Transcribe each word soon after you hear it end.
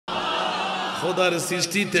খোদার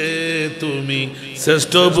সৃষ্টিতে তুমি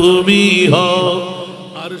শ্রেষ্ঠ ভূমি হও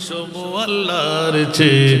আর সমু আল্লাহর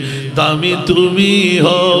চেয়ে দামি তুমি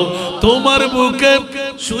হও তোমার বুকে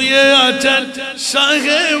শুয়ে আছেন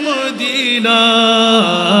শাহে মদিনা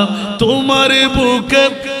তোমার বুকে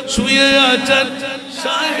শুয়ে আছেন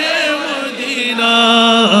শাহে মদিনা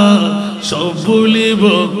সব ভুলিব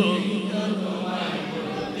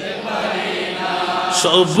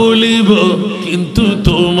সব ভুলিব কিন্তু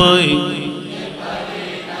তোমায়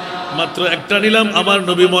মাত্র একটা নিলাম আমার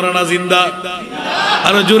নবী মরানা জিন্দা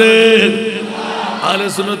আর জোরে আহলে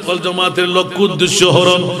সুন্নাত ওয়াল জামাতের লক্ষ্য উদ্দেশ্য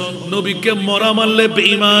হলো নবীকে মরা মানলে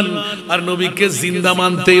বেঈমান আর নবীকে জিন্দা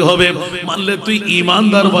মানতেই হবে মানলে তুই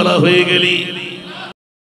ঈমানদার বলা হয়ে গেলি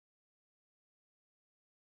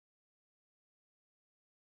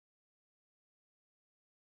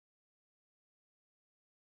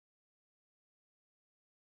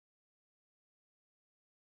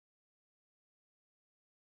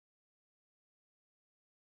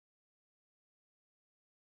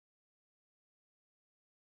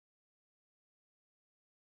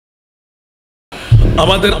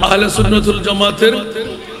আমাদের আহলে সুন্নাত ওয়াল জামাতের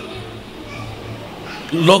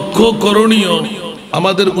লক্ষ্য করণীয়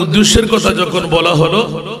আমাদের উদ্দেশ্যের কথা যখন বলা হলো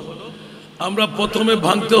আমরা প্রথমে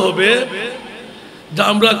ভাঙতে হবে যে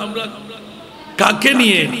আমরা কাকে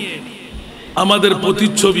নিয়ে আমাদের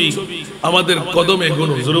প্রতিচ্ছবি আমাদের কদমে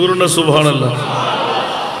গুনো জোরে বলুন না সুবহানাল্লাহ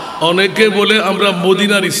অনেকে বলে আমরা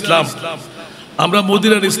মদিনার ইসলাম আমরা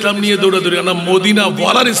মদিনার ইসলাম নিয়ে দৌড়াদৌড়ি না মদিনা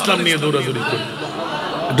ওয়ালার ইসলাম নিয়ে দৌড়াদৌড়ি করি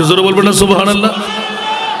একটু জোরে বলবেন না সুবহানাল্লাহ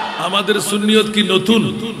আমাদের সুন্নিয়ত কি নতুন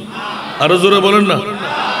আরো জোরে বলেন না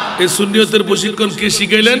এই সুন্নিয়তের প্রশিক্ষণ কে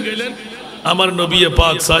শিখাইলেন আমার নবী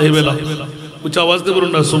পাক সাহেবেল উচ্চ আওয়াজ দিয়ে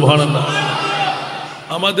বলুন না সুবহানাল্লাহ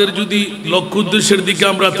আমাদের যদি লক্ষ্য উদ্দেশ্যের দিকে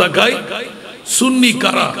আমরা তাকাই সুন্নি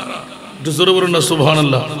কারা একটু জোরে বলুন না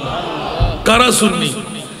সুবহানাল্লাহ কারা সুন্নি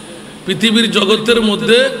পৃথিবীর জগতের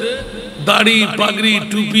মধ্যে দাড়ি পাগড়ি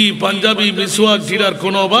টুপি পাঞ্জাবি মিসওয়াক জিরার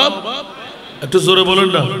কোনো অভাব একটু জোরে বলেন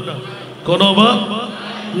না কোনো অভাব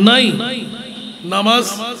নাই নামাজ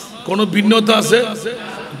কোনো ভিন্নতা আছে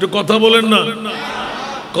একটু কথা বলেন না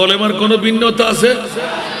কলেমার কোনো ভিন্নতা আছে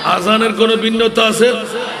আজানের কোনো ভিন্নতা আছে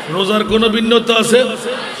রোজার কোনো ভিন্নতা আছে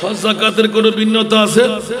হজ যাকাতের কোনো ভিন্নতা আছে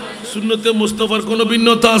সুন্নতে মুস্তাফার কোনো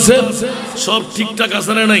ভিন্নতা আছে সব ঠিকঠাক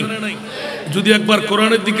আছে না নাই যদি একবার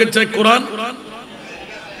কোরআনের দিকে চাই কোরআন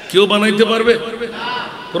কেউ বানাইতে পারবে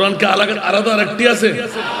কোরআনকে আলাদা আরেকটি আছে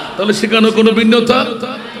তাহলে সেখানে কোনো ভিন্নতা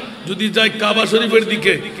যদি যাই কাবা শরীফের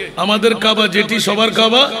দিকে আমাদের কাবা যেটি সবার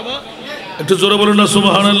কাবা একটু জোরে বলুন না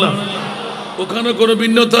সুবহানাল্লাহ ওখানে কোনো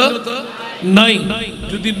ভিন্নতা নাই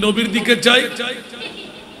যদি নবীর দিকে চাই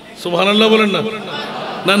সুবহানাল্লাহ বলেন না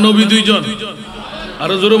না নবী দুইজন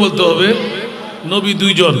আরো জোরে বলতে হবে নবী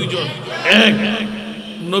দুইজন এক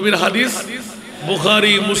নবীর হাদিস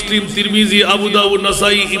বুখারী মুসলিম তিরমিজি আবু দাউদ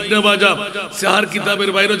নাসাই ইবনে মাজাহ সাহার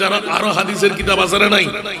কিতাবের বাইরে যারা আরো হাদিসের কিতাব আছে না নাই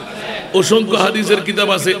অসংখ্য হাদিসের কিতাব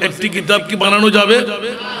আছে একটি কিতাব কি বানানো যাবে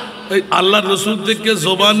এই আল্লাহর রাসূল থেকে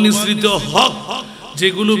জবান নিঃসৃত হক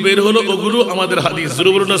যেগুলো বের হলো ওগুলো আমাদের হাদিস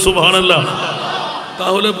জোরে বলুন না সুবহানাল্লাহ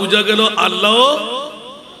তাহলে বোঝা গেল আল্লাহ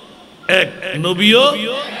এক নবীও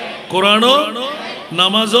কোরআনও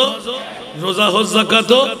নামাজও রোজা হজ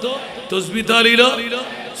যাকাত তাসবিহ তাহলিল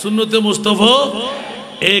সুন্নতে মুস্তাফা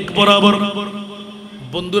এক বরাবর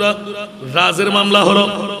বন্ধুরা রাজের মামলা হলো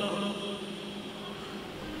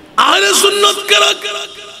আহলে সুন্নাত কারা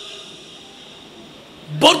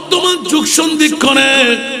বর্তমান যুগ সন্ধিক্ষণে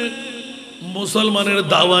মুসলমানের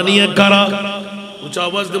দাওয়া নিয়ে কারা উচ্চ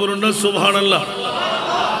আওয়াজ দিয়ে বলুন না সুবহানাল্লাহ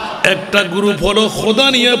একটা গ্রুপ হলো খোদা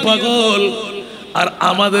নিয়ে পাগল আর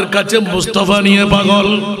আমাদের কাছে মুস্তাফা নিয়ে পাগল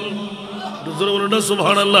জোরে বলুন না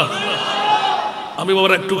সুবহানাল্লাহ আমি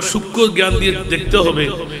বাবার একটু সূক্ষ্ম জ্ঞান দিয়ে দেখতে হবে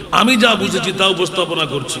আমি যা বুঝেছি তা উপস্থাপনা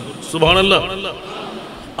করছি সুবহানাল্লাহ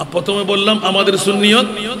প্রথমে বললাম আমাদের সুন্নিয়ত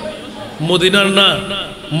মদিনার না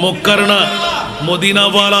মক্কার না মদিনা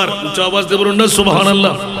ওয়ালার উচ্চ আওয়াজ দিয়ে বলুন না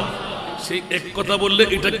সুবহানাল্লাহ সেই এক কথা বললে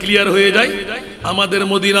এটা ক্লিয়ার হয়ে যায় আমাদের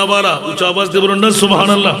মদিনা ওয়ালা উচ্চ আওয়াজ দিয়ে বলুন না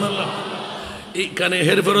সুবহানাল্লাহ এইখানে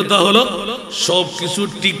হেরফেরতা হলো সব কিছু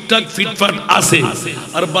ঠিকঠাক ফিটফাট আছে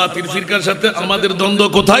আর বাতিল ফিরকার সাথে আমাদের দ্বন্দ্ব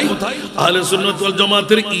কোথায় আহলে সুন্নাত ওয়াল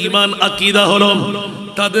জামাতের ঈমান আকীদা হলো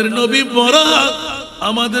তাদের নবী মরা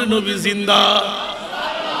আমাদের নবী জিন্দা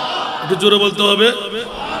একটু জোরে বলতে হবে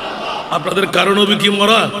আপনাদের কারো নবী কি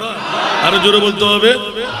মরা আরো জোরে বলতে হবে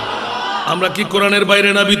আমরা কি কোরআনের বাইরে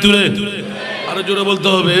না ভিতরে আরো জোরে বলতে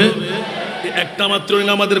হবে একটা মাত্র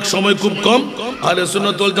না আমাদের সময় খুব কম আহলে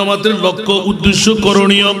সুন্নাত ওয়াল জামাতের লক্ষ্য উদ্দেশ্য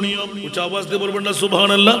করণীয় উচ্চ আওয়াজ দিয়ে বলবেন না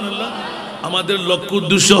সুবহানাল্লাহ আমাদের লক্ষ্য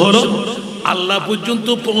উদ্দেশ্য হলো আল্লাহ পর্যন্ত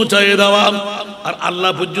পৌঁছায় দেওয়া আর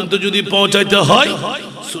আল্লাহ পর্যন্ত যদি পৌঁছাইতে হয়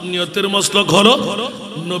সুন্নিয়তের মসলক হলো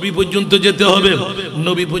নবী পর্যন্ত যেতে হবে।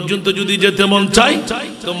 নবী পর্যন্ত যদি যেতে মন চাই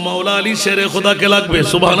তো মাওলা আলী শেরে খোদাকে লাগবে,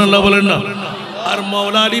 সুবহানাল্লাহ বলেন না। আর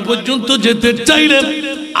মাওলা আলী পর্যন্ত যেতে চাইলে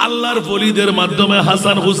আল্লাহর ওলিদের মাধ্যমে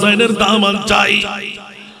হাসান হুসাইনের দামান চাই।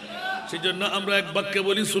 সেজন্য আমরা এক বাক্যে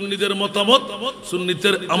বলি সুন্নিদের মতামত,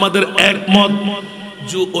 সুন্নিদের আমাদের একমত,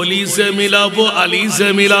 जो अली से मिला वो अली से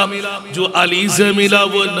मिला, जो अली से मिला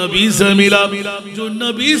वो नबी से मिला, जो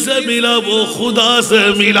नबी से मिला वो खुदा से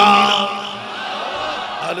मिला।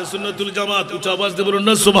 আহলে সুন্নাতুল জামাত উচ্চ আওয়াজ দিয়ে বলুন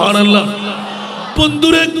না সুবহানাল্লাহ।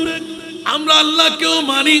 বন্ধুরে আমরা আল্লাহকেও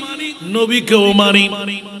মানি নবীকেও মানি,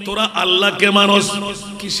 তোরা আল্লাহকে মানস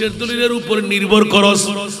কিসের দলিলের উপর নির্ভর করস?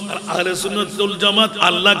 আর আহলে সুন্নাতুল জামাত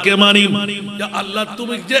আল্লাহকে মানি, আল্লাহ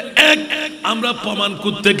তুমি যে এক আমরা প্রমাণ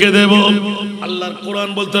করতে দেব। আল্লাহর কোরআন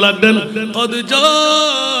বলতে লাগলেন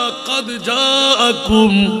কদ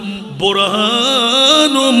জাআকুম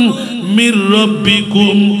বুরহানুম মির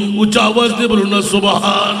রাব্বিকুম, উচ্চ আওয়াজ দিয়ে বলুন না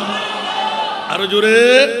সুবহান। আরো জোরে।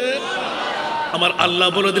 আমার আল্লাহ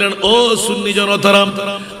বলে দিলেন ও সুন্নি জনতারা,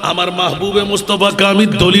 আমার মাহবুবে মুস্তাফাকে আমি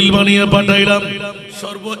দলিল বানিয়ে পাঠাইলাম।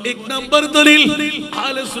 সর্ব এক নাম্বার দলিল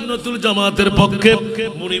আহলে সুন্নাতুল জামাতের পক্ষে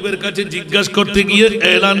মুনিবের কাছে জিজ্ঞাসা করতে গিয়ে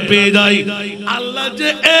এলান পেয়ে যায় আল্লাহ যে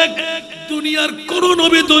এক, দুনিয়ার কোন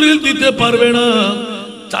নবী দলিল দিতে পারবে না।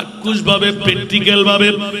 চাক্ষুষ ভাবে প্র্যাকটিক্যাল ভাবে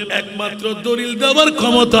একমাত্র দলিল দেওয়ার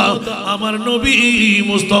ক্ষমতা আমার নবী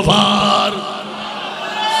মুস্তাফার।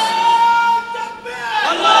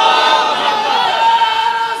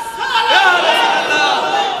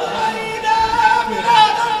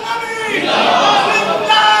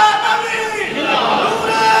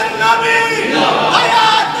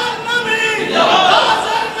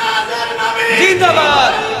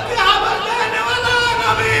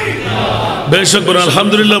 বেশক বলেন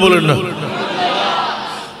আলহামদুলিল্লাহ বলেন না,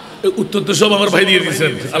 উত্তর তো সব আমার ভাই দিয়ে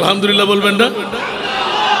দিয়েছেন, আলহামদুলিল্লাহ বলবেন না।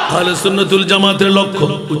 আহলে সুন্নাতুল জামাতের লক্ষ্য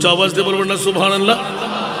উচ্চ আওয়াজ দিয়ে বলবেন না সুবহানাল্লাহ।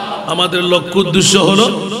 আমাদের লক্ষ্য উদ্দেশ্য হলো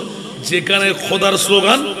যেখানে খোদার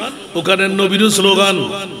স্লোগান ওখানে নবীর স্লোগান,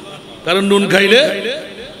 কারণ নুন খাইলে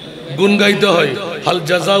গুন গাইতে হয়। হাল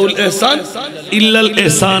জাযাউল ইহসান ইল্লাল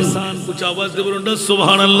ইহসান, উচ্চ আওয়াজ দিয়ে বলবেন না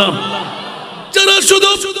সুবহানাল্লাহ। যারা শুধু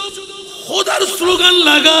খোদার স্লোগান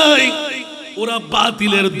লাগায় ওরা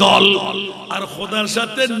বাতিলের দল, আর খোদার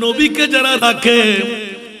সাথে নবীকে যারা রাখে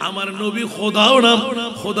আমার নবী খোদাও না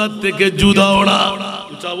খোদার থেকে জুদাও না,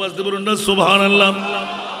 উচ্চ আওয়াজ দিয়ে বলুন না সুবহানাল্লাহ।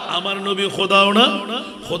 আমার নবী খোদাও না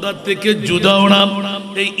খোদার থেকে জুদাও না,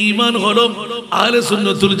 এই ঈমান হলো আহলে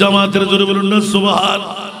সুন্নাতুল জামাতের। জোরে বলুন না সুবহান।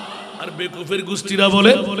 আর বেকুফের গোষ্ঠীরা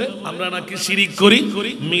বলে আমরা নাকি শিরিক করি,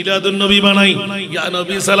 মিলাদুন নবী বানাই, ইয়া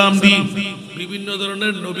নবী সালাম দিই, বিভিন্ন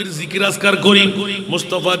ধরনের নবীর জিকির আজকার করি,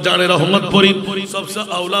 মুস্তাফা জানে রহমত পড়ি, সবসে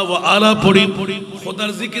আওলা ওয়া আলা পড়ি,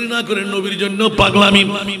 খোদার জিকির না করে নবীর জন্য পাগলামি।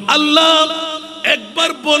 আল্লাহ একবার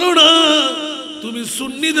বলো না তুমি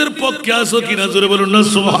সুন্নিদের পক্ষে আছো কিনা? জোরে বলুন না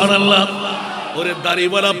সুবহানাল্লাহ। ওরে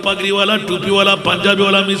দাড়িওয়ালা, পাগড়িওয়ালা, টুপিওয়ালা,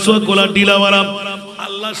 পাঞ্জাবিওয়ালা, মিসওয়াকওয়ালা, ডিলাওয়ালা,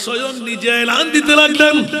 আল্লাহ স্বয়ং নিজে এলান দিতে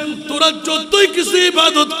লাগলেন তোরা যতই কিছু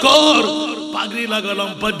ইবাদত কর, পাগড়ি লাগা,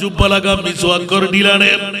 লম্বা জুব্বা লাগা, মিসওয়াক কর,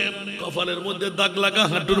 ডিলানে কপালের মধ্যে দাগ লাগা,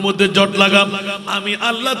 হাঁটুর মধ্যে জট লাগা, আমি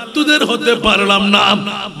আল্লাহ তোদের হতে পারলাম না।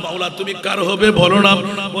 মাওলা তুমি কার হবে বলো না?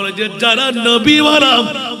 বলে যে যারা নবীওয়ালা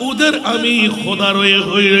ওদের আমি খোদার হয়ে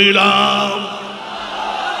রইলাম।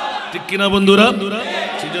 ঠিক কিনা বন্ধুরা?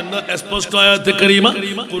 সেজন্য স্পষ্ট আয়াতে কারিমা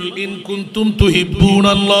কুল ইন কুনতুম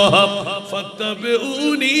তুহিব্বুনাল্লাহ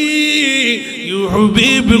ফাত্তাবিউনি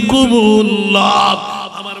ইউহিব্বুকুমুল্লাহ।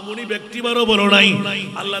 আমার মনি ব্যক্তিবারও বলো নাই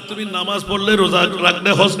আল্লাহ তুমি নামাজ পড়লে, রোজা রাখলে,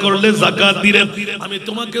 হজ করলে, যাকাত দিলে আমি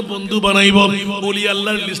তোমাকে বন্ধু বানাইব, ওলি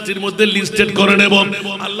আল্লাহর লিস্টের মধ্যে লিস্টেড করে নেব।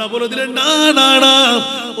 আল্লাহ বলে দিলেন না না না,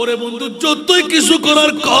 ওরে বন্ধু যতই কিছু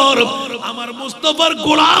করার কর, আমার মুস্তাফার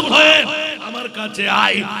গোলাম হয়ে আমার কাছে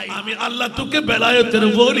আয়, আমি আল্লাহ তোকে বেলায়েতের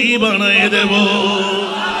ওলি বানায় দেব।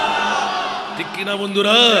 ঠিক কিনা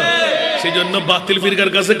বন্ধুরা? সেই জন্য বাতিল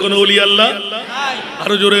ফিরকার কাছে কোন ওলি আল্লাহ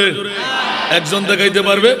আরো জোরে একজন দেখাইতে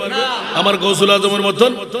পারবে? আমার গৌসুল আজমের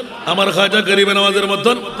মতন, আমার খাজা গরিবে নওয়াজের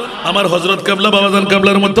মতন, আমার হযরত কাবলা বাবাজান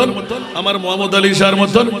কাবলার মতন, আমার মোহাম্মদ আলী শাহর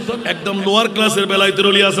মতন একদম লোয়ার ক্লাসের বেলায়েতের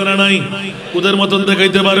ওলি আছে না নাই? ওদের মতন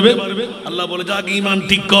দেখাইতে পারবে? আল্লাহ বলে যে আগে ঈমান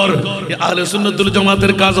ঠিক কর। আহলে সুন্নাতুল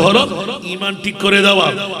জামাতের কাজ হলো ঈমান ঠিক করে দেওয়া।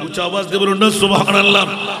 উচ্চ আওয়াজ দিয়ে বলুন না সুবহানাল্লাহ।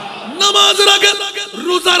 নামাজ রাখেন,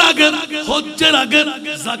 রোজার আগে, হজ্জের আগে,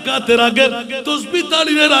 যাকাতের আগে, তাসবিহ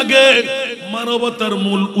তাহলিলের আগে মানবতার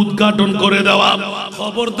মূল উদ্ঘাটন করে দেওয়া।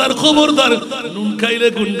 খবরদার খবরদার, নুন খাইলে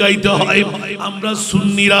গুণ গাইতে হয়। আমরা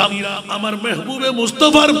সুন্নিরা আমার মেহবুবে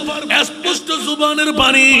মুস্তাফার স্পষ্ট জবানের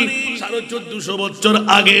বাণী 1450 বছর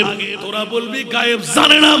আগে, তোরা বলবি গায়েব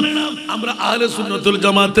জানে না, আমরা আহলে সুন্নাতুল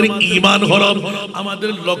জামাতের ঈমান হলো,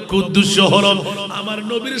 আমাদের লক্ষ্য উদ্দেশ্য হলো আমার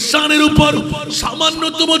নবীর শানের উপর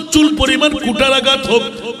সামান্যতম চুল পরিমাণ কুটারাঘাত হোক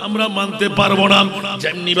আমরা মানতে পারবো না।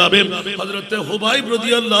 যেমনি ভাবে হযরতে হুবাইব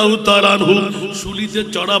রাদিয়াল্লাহু তাআলা আনহু শুলিতে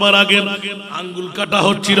চড়াবার আগে আঙ্গুল কাটা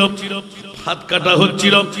হচ্ছিল, হাত কাটা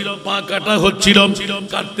হচ্ছিল, পা কাটা হচ্ছিল,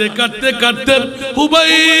 কাটতে কাটতে কাটতে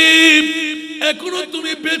হুবাইব এখনো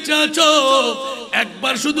তুমি বেঁচে আছো,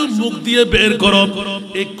 একবার শুধু মুখ দিয়ে বের করো,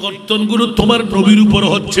 এই কর্তনগুলো তোমার নবীর উপর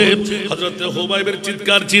হচ্ছে। হযরতে হুবাইবের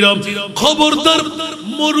চিৎকার ছিল, খবরদার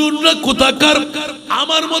মরুনরা কোথাকার,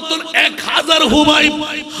 আমার মতন 1000 হুবাইব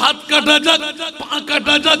হাত কাটা যাক, পা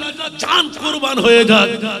কাটা যাক, জান কুরবান হয়ে যাক,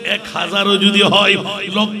 1000ও যদি হয়,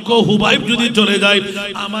 লক্ষ হুবাইব যদি চলে যায়,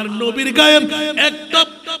 আমার নবীর গায়ে একটা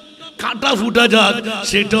কাটা ফুটা যাক,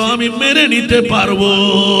 সেটাও আমি মেনে নিতে পারবো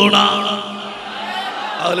না।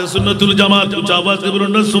 আহলে সুন্নাতুল জামাত উচ্চ আওয়াজ দিয়ে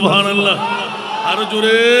বলুন না সুবহানাল্লাহ, আরো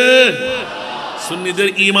জোরে। সুন্নিদের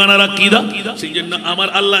ঈমান আর আকীদা, সেইজন্য আমার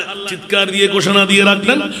আল্লাহ চিৎকার দিয়ে ঘোষণা দিয়ে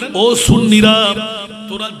রাখলেন, ও সুন্নিরা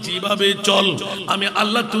তোরা যেভাবে চল, আমি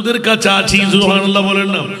আল্লাহ তোদের কাছে আছি। সুবহানাল্লাহ বলেন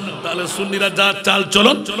না। তাহলে সুন্নিরা যা চাল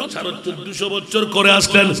চলন 1450 বছর করে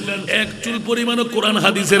আসলেন, এক চুল পরিমাণও কোরআন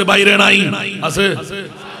হাদিসের বাইরে নাই। আছে?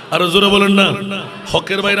 আর জোরে বলেন না।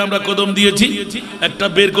 হকের বাইরে আমরা কদম দিয়েছি, একটা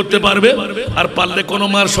বের করতে পারবে? আর পারলে কোনো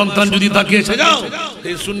মার সন্তান যদি তাকে এসে যাও,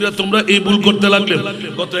 এই সুন্নিরা তোমরা এই ভুল করতে লাগলে।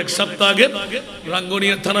 গত এক সপ্তাহ আগে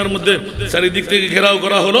রাঙ্গুনিয়া থানার মধ্যে চারিদিক থেকে ঘেরাও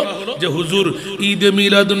করা হলো যে হুজুর ঈদে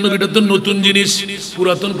মিলাদুন নবী এটা তো নতুন জিনিস,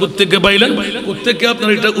 পুরাতন কোত্থেকে পাইলেন, কোত্থেকে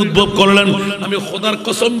আপনারা এটা উদ্ভব করলেন? আমি খোদার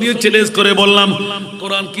কসম দিয়ে চ্যালেঞ্জ করে বললাম,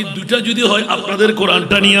 কোরআন কি দুইটা যদি হয় আপনাদের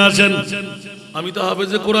কোরআনটা নিয়ে আসেন। আমি তো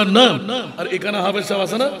হাফেজে কোরআন না, আর এখানে হাফেজ সাহেব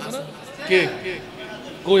আছে না, কে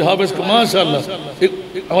কই হাফেজ? মাশাআল্লাহ,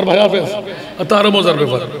 আমার ভাই হাফেজ, তারও মজার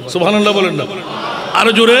ব্যাপার। সুবহানাল্লাহ বলেন না,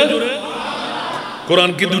 আরো জোরে।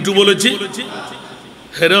 কোরআন কি দুটো বলেছি?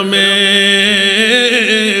 হেরমে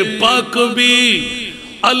পাক বি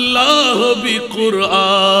আল্লাহ বি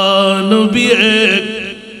কুরআন বি এক।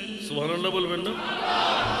 সুবহানাল্লাহ বলবেন না।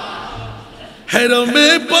 হেরমে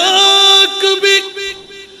পাক বি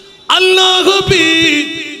अल्लाह भी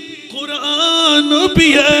कुरान भी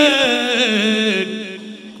है,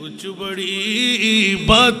 कुछ बड़ी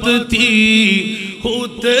बात थी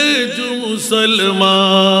होते जो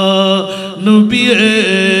मुसलमान भी है।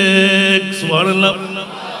 सुभानअल्लाह।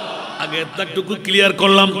 आगे तकटुकु क्लियर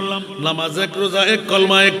করলাম, নামাজ এক, রোজা এক,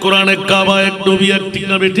 কলমা এক, কোরআন এক, কাবা এক, নবী এক, ঠিক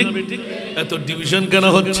না বেঠিক? এত ডিভিশন কেন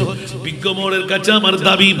হচ্ছে? বিজ্ঞ মোড়ের কাছে আমার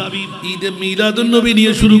দাবি, ঈদে মিলাদুন নবী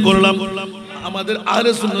নিয়ে শুরু করলাম। আমাদের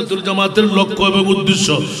আহলে সুন্নাতুল জামাতের লক্ষ্য এবং উদ্দেশ্য,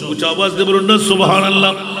 উচ্চ আওয়াজ দিয়ে বলুন না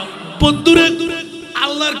সুবহানাল্লাহ। বন্ধুরে,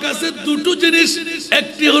 আল্লাহর কাছে দুটো জিনিস,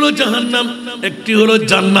 একটি হলো জাহান্নাম, একটি হলো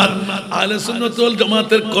জান্নাত। আহলে সুন্নাতুল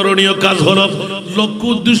জামাতের করণীয় কাজ হলো, লক্ষ্য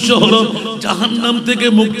উদ্দেশ্য হলো জাহান্নাম থেকে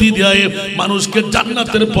মুক্তি দিয়ে মানুষকে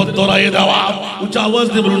জান্নাতের পথ ধরায় দেওয়া। উচ্চ আওয়াজ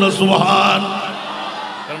দিয়ে বলুন না সুবহান।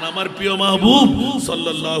 কারণ আমার প্রিয় মাহবুব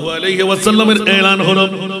সাল্লাল্লাহু আলাইহি ওয়াসাল্লামের এলান হলো,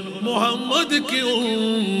 মুহাম্মদ কি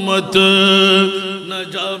উম্মত না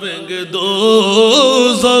যাবেঙ্গে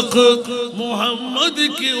দোজখ, মুহাম্মদ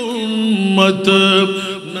কি উম্মত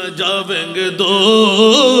না যাবেঙ্গে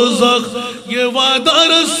দোজখ, ये वादा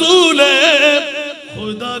रसूल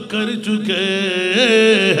खुदा कर चुके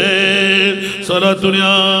हैं। सारा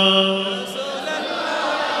दुनिया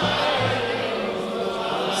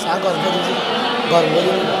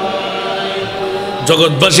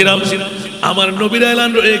জগৎবাসীরা, আমার নবীর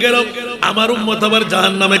এলান রয়ে গেল, আমার উম্মত আবার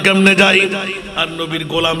জাহান্নামে কেমনে যায়? আর নবীর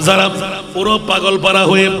গোলাম যারা, পুরো পাগল পারা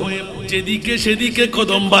হয়ে যেদিকে সেদিকে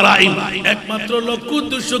কদম বাড়াই, একমাত্র লক্ষ্য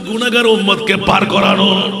উদ্দেশ্য গুনাহগার উম্মতকে পার করানো।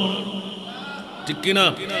 ঠিক কিনা?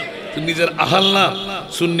 নিজের আহাল না,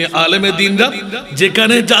 সুন্নি আলেমে দিনরা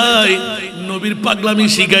যেখানে যায় নবীর পাগলামি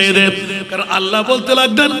শিখাইয়ে দেয়। কারণ আল্লাহ বলতে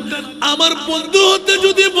লাগলেন, আমার বন্ধু হতে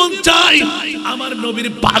যদি মন চাই, আমার নবীর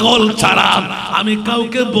পাগল ছাড়া আমি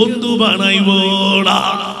কাউকে বন্ধু বানাইব না।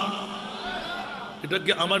 এটা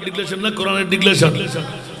কি আমার ডিক্লেরেশন না, কোরআনের ডিক্লেরেশন?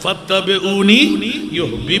 ফাত্তাবিউনি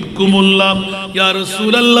ইউহিব্বুকুমুল্লাহ। ইয়া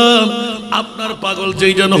রাসূলুল্লাহ, আপনার পাগল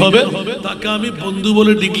যেই জন হবে তাকে আমি বন্ধু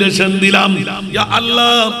বলে ডিক্লেরেশন দিলাম। ইয়া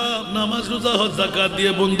আল্লাহ, নামাজ রোজা হজ যাকাত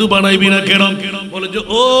দিয়ে বন্ধু বানাইবি না কেন? বলে যে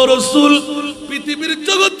ও রাসূল, পৃথিবীর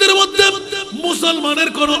জগতের মধ্যে মুসলমানের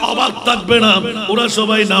কোনো অভাব থাকবে না। ওরা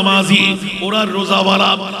সবাই নামাজি, ওরা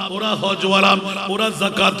রোজাওয়ালা, ওরা হজওয়ালা, ওরা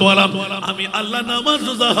যাকাতওয়ালা। আমি আল্লাহ নামাজ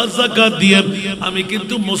রোজা হজ যাকাত দিয়ে আমি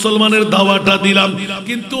কিন্তু মুসলমানের দাওয়াটা দিলাম,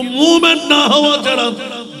 কিন্তু মুমিন না হওয়া ছাড়া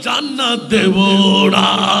জান্নাত দেব না।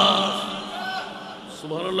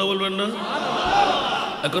 সুবহানাল্লাহ বলবেন না?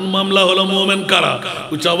 এখন মামলা হলো মুমিন কারা?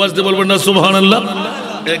 উচ্চ আওয়াজ দিয়ে বলবেন না সুবহানাল্লাহ?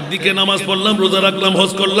 একদিকে নামাজ পড়লাম, রোজা রাখলাম,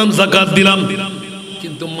 হজ করলাম, যাকাত দিলাম,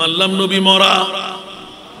 কিন্তু মানলাম নবী মরা।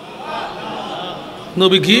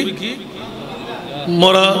 নবী কি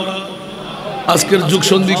মরা? আজকের যুগ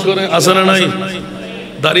সন্ধি করে আছে না নাই?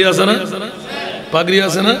 দাড়ি আছে না? পাগড়ি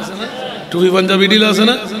আছে না? টুপি পাঞ্জাবি ঢিল আছে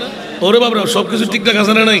না? ওরে বাবরা সবকিছু ঠিকঠাক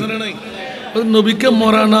আছে না নাই? নবীকে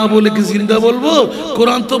মরা না বলে কি জিন্দা বলবো?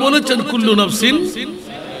 কোরআন তো বলেছেন কুল্লু নাফসিন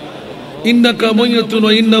ইন্নাকা মাইয়াতুন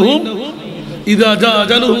ওয়া ইন্নাহুম ইযা জা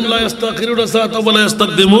আজালুহুম লা ইস্তাখিরুনা সাআতাও ওয়া লা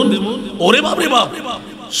ইস্তাকদিমুন। ওরে বাপ রে বাপ,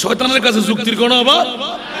 শয়তানের কাছে যুক্তির কোনো অভাব?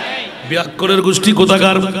 ব্যাকরণের গোষ্ঠী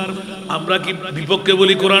কোথাকার? আমরা কি বিপক্ষে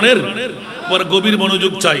বলি কোরআনের? পর গভীর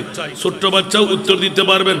মনোযোগ চাই। ছোট্ট বাচ্চাও উত্তর দিতে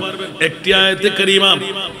পারবেন। একটি আয়াতে কারিমা,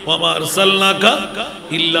 ওয়া মা আরসালনাকা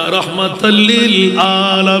ইল্লা রাহমাতাল লিল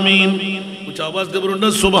আলামিন। উচ্চ আওয়াজ দিয়ে বলুন না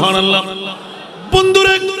সুবহানাল্লাহ।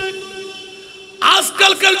 বন্ধুরা,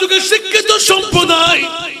 আজকালকার যুগে শিক্ষিত সম্প্রদায়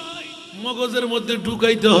মগজের মধ্যে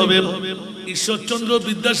ঢুকাইতে হবে ঈশ্বরচন্দ্র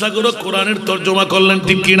বিদ্যাসাগর কোরআনের তর্জমা করলেন,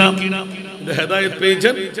 ঠিক কিনা? হেদায়েত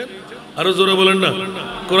পেয়েছেন? আরো জোরে বলেন না।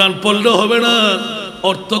 কোরআন পড়লে হবে না,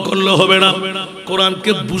 অর্থ করলে হবে না,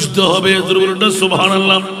 কোরআনকে বুঝতে হবে। জোরে বলুন না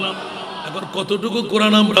সুবহানাল্লাহ। এখন কতটুকু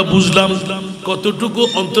কোরআন আমরা বুঝলাম, কতটুকু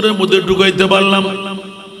অন্তরের মধ্যে ঢুকাইতে পারলাম?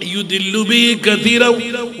 ইউদিল্লু বি কাসীরা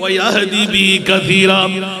ওয়া ইয়াহদি বি কাসীরা।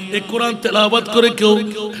 এই কোরআন তেলাওয়াত করে কেউ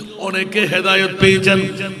অনেকে হেদায়েত পেয়েছেন,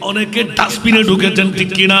 অনেকে ডাস্টবিনে ঢুকেছেন, ঠিক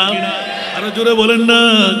কিনা? আরো জোরে বলেন না।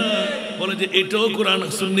 বলে যে এটাও কোরআন,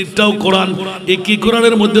 সুন্নিটাও কোরআন। একই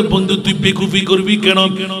কোরআনের মধ্যে বন্ধু তুই বেকুফি করবি কেন?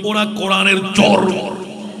 ওরা কোরআনের চর।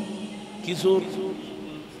 কিশোর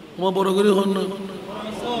তোমার বড় করে হন না,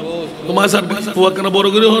 তোমার কেন বড়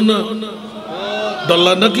করে হন না?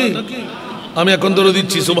 ডল্লার নাকি? আমি এখন ধরে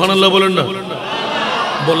দিচ্ছি, সুবহানাল্লাহ বলেন না।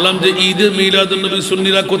 বললাম যে ঈদে মিলাদুন নবী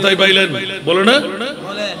সুন্নিরা কোথায় পাইলেন? বলে না?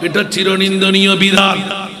 এটা চিরনিন্দনীয় বিধান,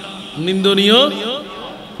 নিন্দনীয়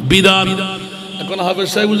বিধান। এখন হাফেজ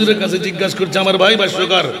সাহেব হুজুরের কাছে জিজ্ঞাসা করছে, আমার ভাই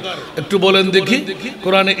ভাষ্যকার একটু বলেন দেখি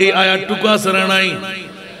কোরআনে এই আয়াতটুকু আছে না নাই?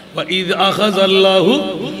 ওয়া ইয আখাযাল্লাহু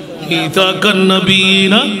মিসাকান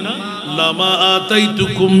নাবিয়িনা লামা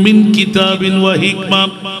আতাইতুকুম মিন কিতাবিন ওয়া হিকমা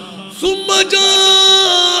সুম্মা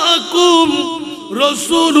জাআকুম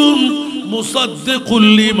রাসূলুন মুসাদ্দিকুল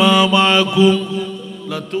লিমা মাআকুম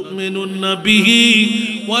লা তু'মিনুন্না বিহি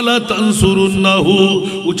ওয়া লা তানসুরুন্নাহু।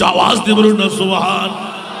 উচ্চ আওয়াজ দিয়ে বলুন না সুবহান।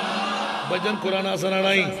 ভাইজান কোরআন আছে না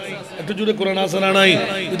নাই? একটু জোরে কোরআন আছে না নাই?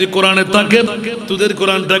 যদি কোরআনে থাকে তোদের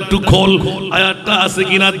কোরআনটা একটু খোল, আয়াতটা আছে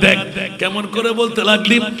কিনা দেখ। কেমন করে বলতে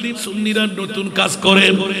লাগলি? সুন্নিরা নতুন কাজ করে,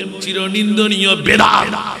 চিরনিন্দনীয় বেদাত।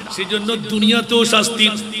 সেজন্য দুনিয়াতেও শাস্তি,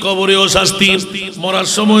 কবরেও শাস্তি, মরার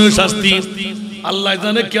সময়ও শাস্তি। আল্লাহ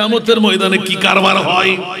জানে কিয়ামতের ময়দানে কি কারবার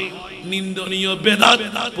হয়। নিন্দনীয় বেদাত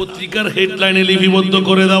পত্রিকার হেডলাইনে লিপিবদ্ধ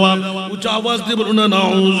করে দেওয়া। উচ্চ আওয়াজ দিয়ে বলুন না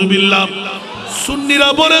নাউযুবিল্লাহ। সুন্নিরা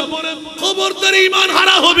বলে খবরদার ঈমান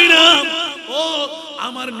হারা হবি না। ও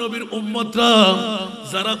আমার নবীর উম্মতরা,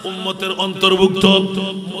 যারা উম্মতের অন্তর্ভুক্ত,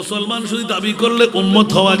 মুসলমান শুধু দাবি করলে উম্মত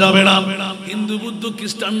হওয়া যাবে না। হিন্দু বুদ্ধ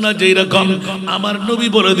খ্রিস্টানরা যেই রকম, আমার নবী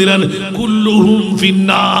বলে দিলেন কুল্লুহুম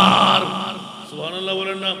ফিন্নার। সুবহানাল্লাহ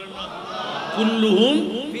বলেন না? কুল্লুহুম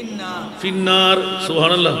ফিন্নার।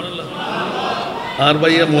 সুবহানাল্লাহ। আর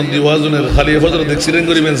ভাইয়া মন্দি ওয়াজনের খালি হজরত দেখছিলেন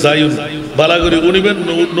করিবেন, যাইউন বালা করি উনিবেন,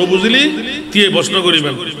 ন বুঝলি তিয়ে প্রশ্ন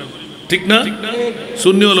করিবেন, ঠিক না?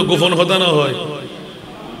 সুন্নি হলো গোপন হতা না হয়।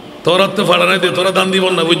 তোরা তো ফাড়া নাই দে, তোরা দান দিব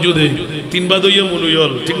না বুঝু দে। তিন বাদ হইয়া মূল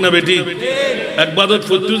হল, ঠিক না বেটি? এক বাদত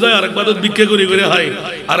ফত্যু যায়, আরেক বাদত ভিক্ষা করি করে হাই,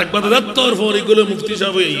 আরেক বাদত তোর ফর এগুলো মুফতি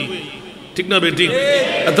সাহেব হই, ঠিক না বেটি?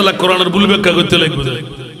 এত লাখ কোরআনের ভুল ব্যাখ্যা করতে লাগবে।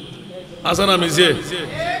 আসা না মিশে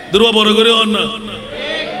দুর্বা বড় করে হন না।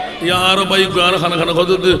 ইয়ার ভাই গান খানা খানা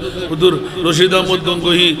কত হুজুর রশিদ আহমদ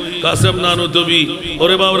গঙ্গোহী, কাসেম নানুতবি,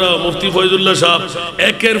 ওরে বাবরা মুফতি ফয়জুল্লাহ সাহেব,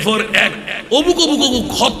 একের পর এক অবুক অবুক অবুক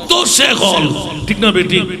খত্ত শেখ হল, ঠিক না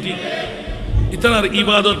বেটি? ইতার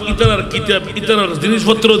ইবাদত, ইতার কিতাব, ইতার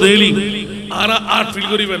জিনিসপত্র দেলি আর আট ফিল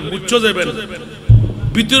করিবেন, উচ্চ যাবেন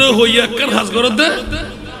ভিতরে হইয়া কান হাজ করত দে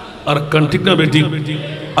আর কান, ঠিক না বেটি?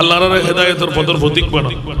 আল্লাহর হেদায়েতের পথের প্রতীক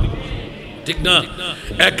বানা, ঠিক না?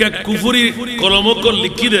 এক এক কুফরি কলমক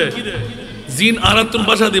লিখি দে জিন আরাতুন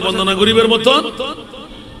ভাষা দিয়ে বন্দনা গরিবের মতন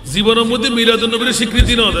জীবনের মধ্যে মিলাদুন নবীর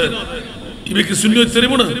স্বীকৃতি না দেয়। ইবে কি শূন্য হইতে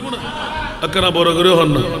পারিব না? আকারা বড় করে হন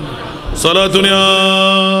না। সালাতুন ইয়া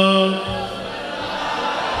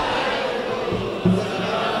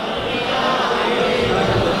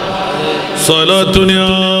সালাতুন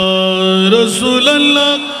ইয়া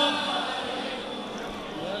রাসূলুল্লাহ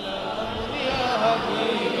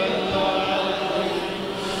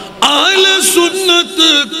আহলে সুন্নাত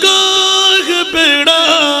কা বেড়া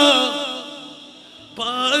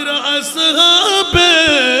পার আসহাবে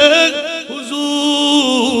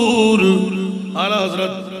হুজুর আলা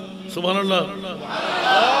হযরত সুবহানাল্লাহ।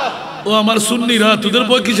 ও আমার সুন্নিরা, তোদের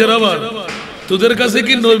বই কিসের আবার? তোদের কাছে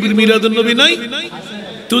কি নবীর মিলাদুন নবী নাই?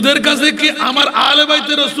 তোদের কাছে কি আমার আহলে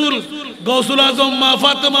বাইতে রাসূল গৌসুল আজম মা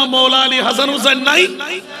ফাতেমা মাওলা আলী হাসান হুসাইন নাই?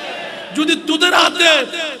 যদি তোদের হাতে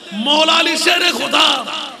মাওলা আলী শেরে খোদা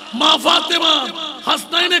মা ফাতেমা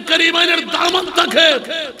হাসনাইনে করিমাইনের দামান থাকে,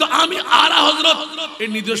 তো আমি আলা হযরত এই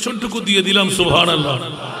নিদর্শনটুকু দিয়ে দিলাম। সুবহানাল্লাহ।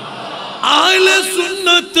 আহলে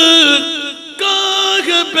সুন্নাত কা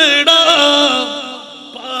বেড়া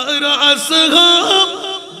পার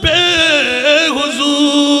আসহাবে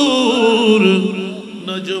हुजूर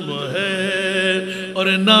नजम है और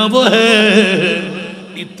नाम है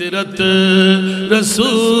इतरत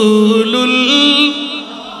रसूलुल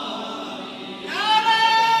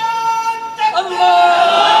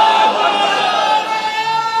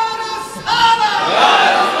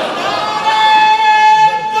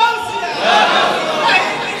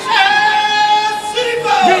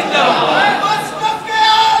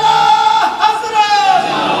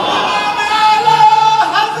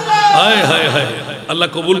আল্লাহ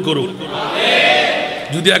কবুল করুক।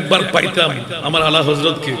 যদি একবার পাইতাম আমার আলা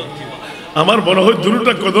হযরতকে, আমার মনে হয়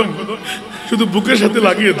দুটা কদম শুধু বুকের সাথে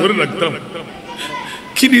লাগিয়ে ধরে রাখতাম।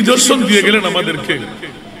 কি নিদর্শন দিয়ে গেলেন আমাদেরকে,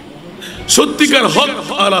 সত্যিকার হক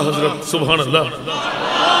আলা হযরত। সুবহানাল্লাহ।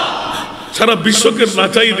 সারা বিশ্বকে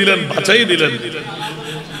নাচাই দিলেন, বাঁচাই দিলেন।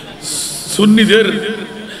 সুন্নিদের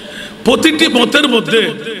প্রতিটি মতের মধ্যে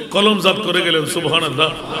কলমজাত করে গেলেন।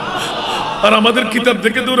 সুবহানাল্লাহ। আর আমাদের কিতাব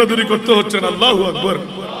দেখে দৌড়াদৌড়ি করতে হচ্ছে না। আল্লাহু আকবার।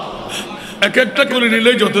 এক একটা করে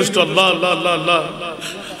নিলেই যথেষ্ট। আল্লাহ আল্লাহ আল্লাহ আল্লাহ।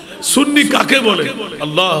 সুন্নি কাকে বলে?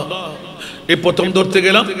 আল্লাহ, এই প্রথম ধরতে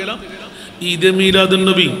গেলাম ঈদে মিলাদুন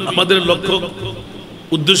নবী আমাদের লক্ষ্য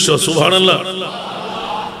উদ্দেশ্য। সুবহানাল্লাহ।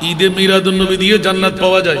 ঈদে মিলাদুন নবী দিয়ে জান্নাত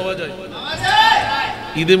পাওয়া যায়।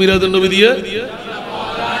 ঈদে মিলাদুন নবী দিয়ে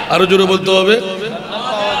আরো জোরে বলতে হবে।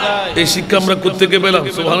 এই শিক্ষা আমরা কোত্থেকে পেলাম?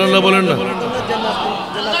 সুবহানাল্লাহ বলেন না।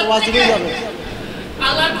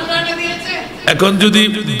 এখন যদি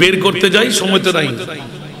বের করতে যাই সময় তো নাই,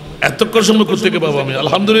 এতক্ষণ সময় কোত্থেকে পাবো আমি?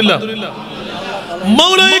 আলহামদুলিল্লাহ।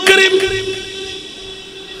 মাওলানা করিম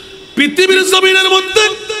পৃথিবীর জমিনের মধ্যে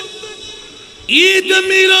ঈদ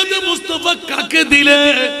মিলাদ মুস্তাফা কাকে দিলে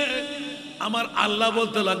আমার আল্লাহ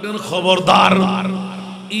বলতে লাগলেন, খবরদার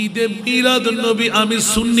ঈদে মিলাদুন নবী আমি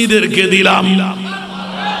সুন্নিদেরকে দিলাম।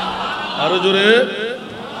 আরো জোরে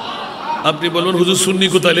আপনি বলবেন, হুজুর সুন্নি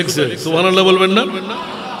কোথায় লিখছে? সুবহানাল্লাহ বলবেন না?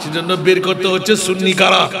 সেজন্য বের করতে হচ্ছে সুন্নি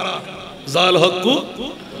কারা। জাল হক্কু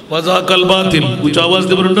ওয়া যাকাল বাতিল। উচ্চ আওয়াজ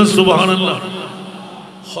দিয়ে বলুন না সুবহানাল্লাহ।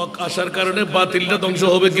 হক আসার কারণে বাতিলটা ধ্বংস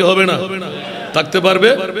হবে কি হবে না? থাকতে পারবে।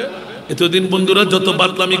 এতদিন বন্ধুরা যত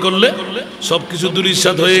বাতলামি করলে সবকিছু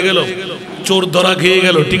দুলিশাত হয়ে গেল, চোর ধরা খেয়ে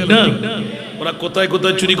গেল, ঠিক না? ওরা কোথায়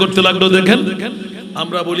কোথায় চুরি করতে লাগলো দেখেন।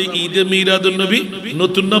 আমরা বলি ঈদে মিলাদুন নবী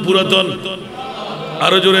নতুন না পুরাতন?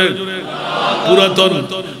 আরো জোরে পুরাতন।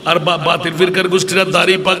 আর বাতিল ফিরকার গোষ্ঠীরা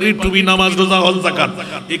দাড়ি পাগড়ি টুপি নামাজ রোজা হজ যাকাত,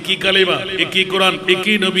 একই কালেমা একই কোরআন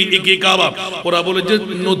একই নবী একই কাবা। ওরা বলে যে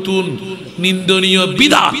নতুন নিন্দনীয়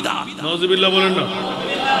বিদআত। নাউজুবিল্লাহ বলেন না?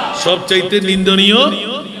 সবচাইতে নিন্দনীয়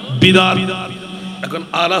বিদআত। এখন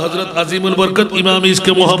আলা হযরত আজিমুল বরকত ইমাম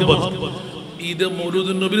ইশকে মোহাম্মদ ঈদে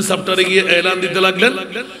মওলুদুন নবীর সাপ্টারে গিয়ে এলান দিতে লাগলেন,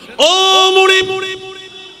 ও মুনিব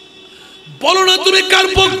বলো না তুমি কার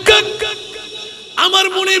পক্ষে? আমার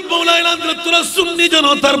মুনিব বলাইলেন তোরা সুন্নি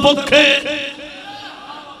জনতার পক্ষে।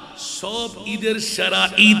 সব ঈদের সেরা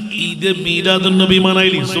ঈদ ঈদে মিলাদুন নবী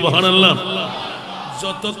মানাইলি। সুবহানাল্লাহ।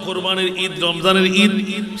 যত কোরবানির ঈদ, রমজানের ঈদ,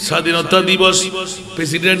 স্বাধীনতা দিবস,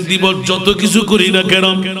 প্রেসিডেন্ট দিবস, যত কিছু করি না কেন,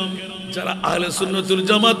 যারা আহলে সুন্নাতুল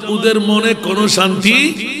জামাত ওদের মনে কোনো শান্তি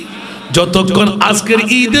যতক্ষণ আজকের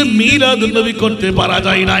ঈদে মিলাদুন নবী করতে পারা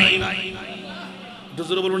যায় নাই।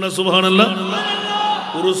 জোরে বলুন না সুবহানাল্লাহ।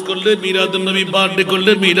 উরুস করলে মিলাদুন নবী, বার্থডে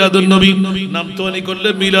করলে মিলাদুন নবী, নামতোয়ানি করলে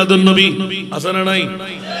মিলাদুন নবী, আছে না নাই?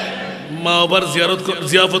 মা বাবার জিয়ারত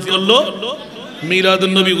করলো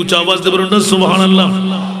মিলাদুন নবী। উচ্চ আওয়াজ দিয়ে বলুন না সুবহানাল্লাহ।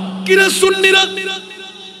 কিরা সুন্নিরা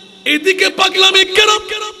এদিকে পাগলামি কেন?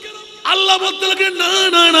 আল্লাহ বলতে লাগলেন, না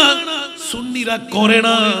না না সুন্নিরা করে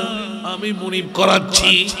না, আমি মুনিব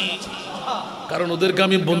করাচ্ছি। কারণ ওদেরকে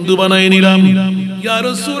আমি বন্ধু বানাই নিলাম। ইয়া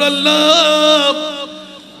রাসূলুল্লাহ,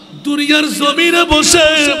 দুনিয়ার জমিনে বসে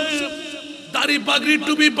দাড়ি পাগড়ি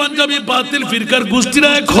টুপি পাঞ্জাবি বাতিল ফিরকার গোষ্ঠীরা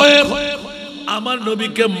এক হয়ে আমার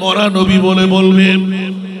নবীকে মরা নবী বলে বলবে,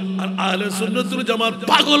 আর আহলে সুন্নাতুল জামাত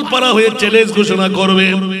পাগল পারা হয়ে চ্যালেঞ্জ ঘোষণা করবে,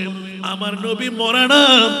 আমার নবী মরে না,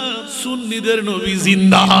 সুন্নিদের নবী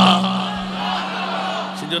জিন্দা।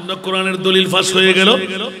 সেজন্য কোরআনের দলিল ফাঁস হয়ে গেল।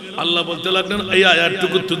 আল্লাহ বলতে লাগলেন, এই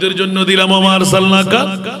আয়াতটুকু তোদের জন্য দিলাম, ওমা আরসালনাকা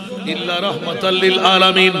ইল্লা রাহমাতাল লিল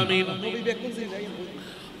আলামিন।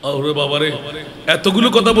 ওরে বাবারে, এতগুলো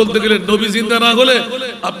কথা বলতে গেলে নবী জিন্দা না হলে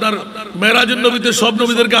আপনার মেরাজের নবীতে সব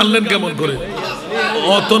নবীদেরকে আনলেন কেমন করে?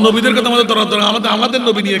 অত নবীদের কথা আমাদের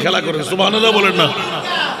নবী নিয়ে খেলা করে। সুবহানাল্লাহ বলেন না?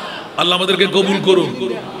 আল্লাহ আমাদেরকে কবুল করুন।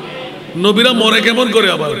 নবীরা মরে কেমন করে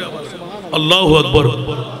আবার? আল্লাহু আকবার।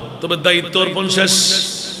 তবে দায়িত্ব অর্পণ শেষ,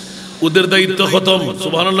 ওদের দায়িত্ব খতম।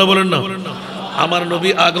 সুবহানাল্লাহ বলেন না? আমার নবী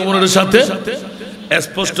আগমনের সাথে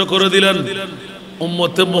স্পষ্ট করে দিলেন,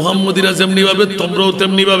 উম্মতে মুহাম্মদীরা যেমনি ভাবে তোমরাও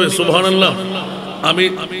তেমনি ভাবে। সুবহানাল্লাহ। আমি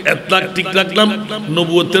ইতলাক ঠিক রাখলাম,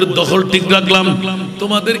 নবুয়তের দখল ঠিক রাখলাম,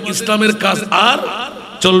 তোমাদের ইসলামের কাজ আর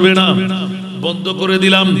চলবে না, বন্ধ করে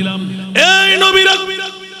দিলাম। এই নবীরা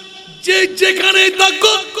যে যেখানে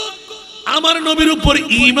থাকো আমার নবীর উপর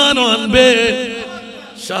ঈমান আনবে,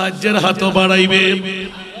 সাহায্যের হাতও বাড়াইবে।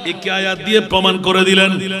 এই আয়াত দিয়ে প্রমাণ করে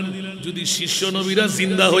দিলেন, যদি শিষ্য নবীরা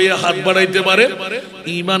জিন্দা হয়ে হাত বাড়াইতে পারে,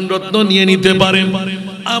 ঈমান রত্ন নিয়ে নিতে পারে,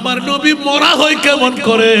 আমার নবী মরা হয় কেমন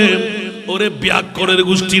করে? ওরে ব্যাকরণের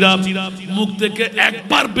গোষ্ঠীরা মুখ থেকে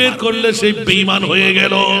একবার বের করলে সেই বেঈমান হয়ে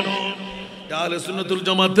গেল। আহলে সুন্নাতুল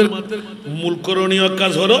জামাতের মূল করণীয়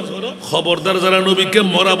কাজ হলো, খবরদার যারা নবীকে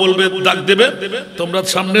মরা বলবে, ডাক দেবে, তোমরা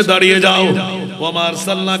সামনে দাঁড়িয়ে যাও। ওয়া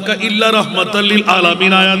আরসালনাকা ইল্লা রাহমাতাল লিল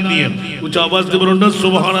আলামিন আয়াত নিয়ে উচ্চ আওয়াজ দিয়ে বলুন না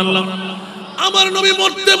সুবহানাল্লাহ। আমার নবী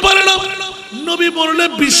মরতে পারে না, নবী মরলে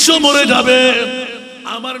বিশ্ব মরে যাবে।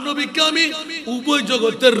 আমার নবীকে আমি উভয়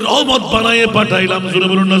জগতের রহমত বানায়ে পাঠাইলাম। জোরে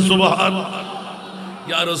বলুন না সুবহানাল্লাহ।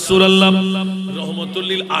 ইয়া রাসূলুল্লাহ, রহমাতুল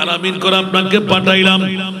লিল আলামিন করে আপনাকে পাঠাইলাম।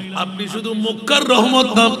 আপনি শুধু মক্কার রহমত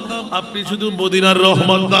না, আপনি শুধু মদিনার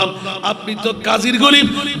রহমত না, আপনি তো কাজীর গলি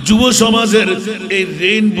যুব সমাজের এই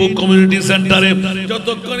রেইনবো কমিউনিটি সেন্টারে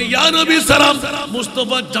যতক্ষণ ইয়া নবী সালাম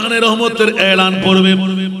মুস্তাফা জানের রহমতের এলান করবে,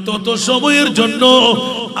 তত সময়ের জন্য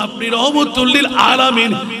আপনি রহমাতুল লিল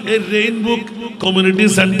আলামিন এই রেইনবো কমিউনিটি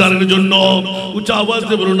সেন্টারের জন্য উচ্চ আওয়াজ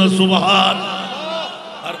দিয়ে বলুন না সুবহান।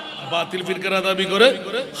 আর বাতিল ফিরকারা দাবি করে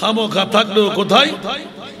খামোখা থাকলেও কোথায়?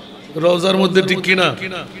 রওজার মধ্যে, ঠিক কিনা?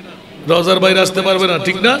 রওজার বাইরে আসতে পারবে না,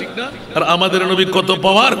 ঠিক না? আর আমাদের নবী কত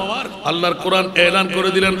পাওয়ার! আল্লাহর কোরআন এলান করে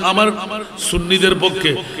দিলেন আমার সুন্নিদের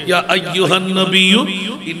পক্ষে, ইয়া আইয়ুহান নাবিয়্যু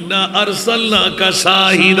ইন্না আরসালনাকা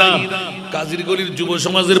শাহিদা। কাজীর গলির যুব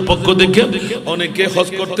সমাজের পক্ষ থেকে অনেকে হজ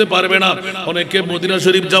করতে পারবে না, অনেকে মদিনা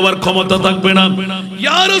শরীফ যাওয়ার ক্ষমতা থাকবে না।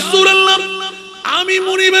 ইয়া রাসূলুল্লাহ, আমি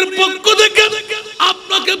মুনিবের পক্ষ থেকে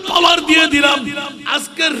আপনাকে পাওয়ার দিয়ে দিলাম।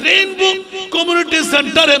 আজকে রেইনবো কমিউনিটি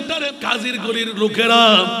সেন্টারে কাজীর গলির লোকেরা,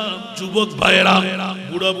 যুবক ভাইয়েরা,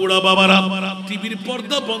 বুড়া বুড়া বাবারা টিভির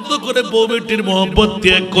পর্দা বন্ধ করে বউ বেটির মহব্বত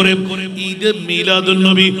ত্যাগ করে ঈদে মিলাদুন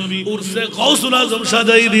নবী উরসে গাউসুল আজম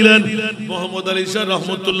সাজাই দিলেন। মোহাম্মদ আলী শাহ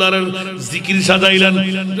রাহমাতুল্লাহর জিকির সাজাইলেন।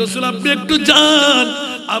 রাসূল আপনি একটু যান,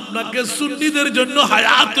 আপনাকে সুন্নিদের জন্য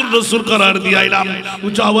হায়াতুর রাসূল করার দিয়াইলাম।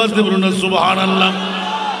 উচ্চ আওয়াজ দিয়ে বলুন সুবহানাল্লাহ।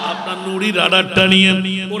 আপনার নুরি রাডারটা নিয়ে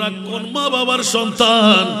ওরা কোন মা বাবার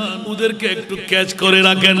সন্তান, ওদেরকে একটু ক্যাচ করে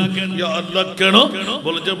রাখেন। ইয়া আল্লাহ, কেন?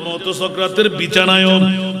 বলে যে মত সাকরাতের বিছানায়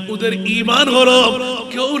ওদের ঈমান হলো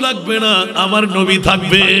কেউ লাগবে না, আমার নবী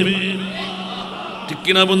থাকবে। ঠিক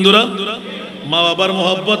কিনা বন্ধুরা? মা বাবার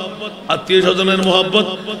মহব্বত, আত্মীয় স্বজনের মহব্বত,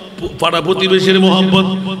 পাড়া প্রতিবেশীর মহব্বত,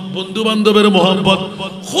 বন্ধু বান্ধবের মহব্বত,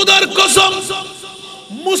 খোদার কসম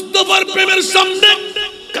মুস্তাফার প্রেমের সামনে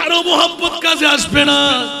কারো মহব্বত কাজে আসবে না।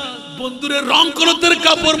 বন্ধুরে রং কলতের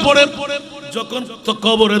কাপড় পরে যখন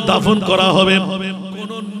কবরে দাফন করা হবে,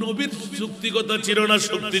 কোন নবীর শক্তিগত ছিল না,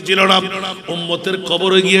 শক্তি ছিল না উম্মতের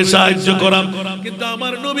কবরে গিয়ে সাহায্য করা। কিন্তু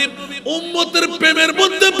আমার নবী উম্মতের প্রেমের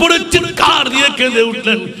মধ্যে পড়ে চিৎকার দিয়ে কেঁদে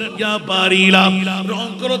উঠলেন, ইয়া বারিলা। রং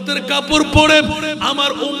কলতের কাপড় পরে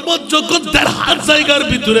আমার উম্মত যখন তার হাত জায়গার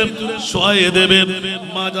ভিতরে শোয়ে দেবে,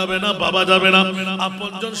 মা যাবে না, বাবা যাবে না,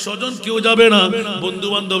 আপনজন স্বজন কেউ যাবে না, বন্ধু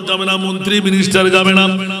বান্ধব যাবে না, মন্ত্রী মিনিস্টার যাবে না,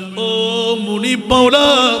 ও মুনিব মাওলা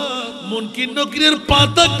মুনকির নকিরের পা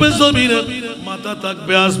থাকবে জমিনে, মাথা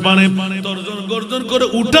থাকবে আসমানে, তর্জন গর্জন করে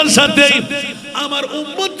উঠার সাথে আমার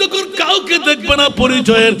উম্মত যখন কাউকে দেখবে না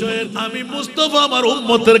পরিচয়ের, আমি মুস্তাফা আমার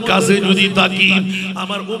উম্মতের কাছে যদি থাকি,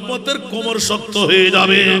 আমার উম্মতের কোমর শক্ত হয়ে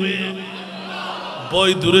যাবে,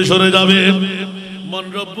 ভয় দূরে সরে যাবে। মান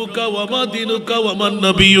রব্বুকা ওয়া মা দীনুকা ওয়া মান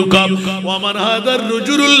নাবিয়ুকা ওয়া মান হাদার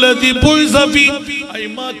রাজুলুল্লাযী বুইসা ফি আই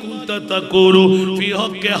মা কুনতা তাকুলু ফি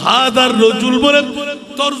হক্কে হাদার রাজুল। বলে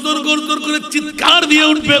তরজর গর্জর করে চিৎকার দিয়ে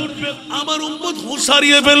উঠবে, আমার উম্মত হুঁশ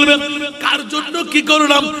হারিয়ে ফেলবে। কার জন্য কি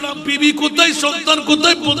করলাম, বিবি কোথায়, সন্তান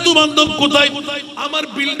কোথায়, বন্ধু বান্ধব কোথায়, আমার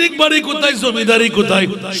বিল্ডিং বাড়ি কোথায়, জমিদারি কোথায়,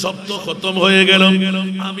 সব তো খতম হয়ে গেল।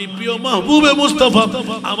 আমি প্রিয় মাহবুবে মুস্তাফা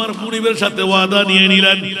আমার মুনিবের সাথে ওয়াদা নিয়ে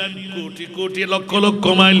নিলেন, কোটি কোটি লক্ষ লক্ষ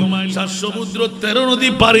মাইল, 7 সমুদ্র 13 নদী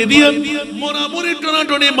পাড়ি দিয়ে মোনামুনি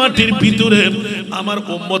টনাটনি মাটির ভিতরে আমার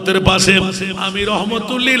উম্মতের পাশে আমি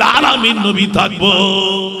রহমতুল লিল আলামিন নবী থাকবো।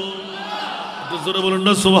 জোরে বলুন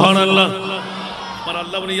না সুবহানাল্লাহ। আমার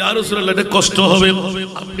আল্লাহ বলে ইয়া রাসূলুল্লাহ এটা কষ্ট হবে,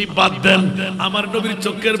 আপনি বাদ দেন। আমার নবীর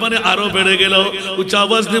চোখের পানি আরো বেড়ে গেল, উচ্চ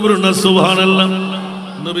আওয়াজ দিয়ে বলুন না সুবহানাল্লাহ।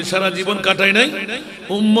 নবী সারা জীবন কাটাই নাই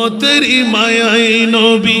উম্মতের মায়ায়,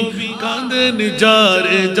 নবী কাঁদেন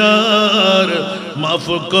যারে যার, মাফ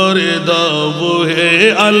করে দাও হে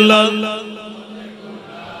আল্লাহ,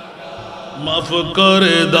 মাফ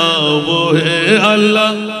করে দাও হে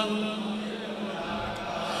আল্লাহ।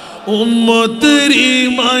 উম্মতের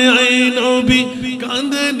মায়ায় নবী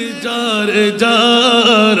কাঁদেন যারে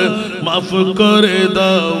যার, মাফ করে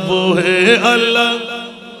দাও হে আল্লাহ,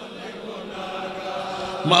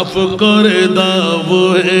 মাফ করে দাও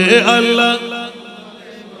হে আল্লাহ।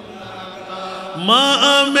 মা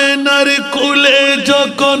আমেনার কোলে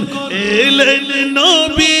যখন এলেন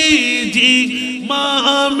নবীজি, মা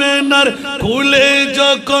আমেনার কোলে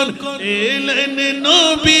যখন এলেন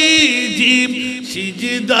নবীজি,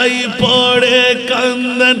 সিজদাই পড়ে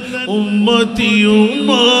কান্দেন উম্মতি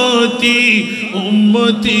উম্মতি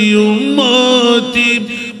উম্মতি উম্মতি,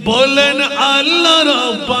 বলেন আল্লাহ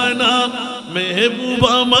রাব্বানা মেহবুব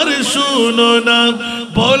আমার শুনো না,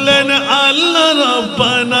 বলেন আল্লাহ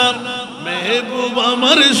রাব্বানা মেহবুব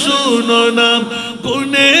আমার শুনো না,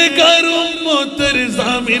 গুনেহগার উম্মতের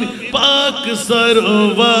জামিন পাক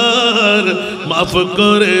সরওয়ার, মাফ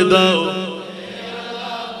করে দাও,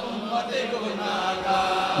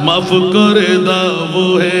 মাফ করে দাও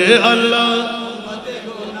হে আল্লাহ।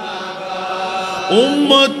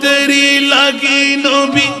 উম্মতেরি লাগি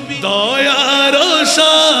নবী দয়ার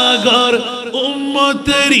সাগর,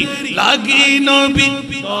 উম্মতেরি লাগি নবী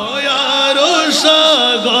দয়ার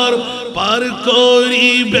সাগর, পার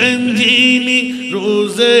করিবেন যিনি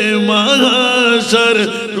রোজে মাহশর,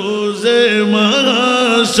 রোজে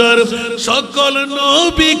মাহশর। সকল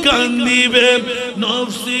নবী কান্দিবে,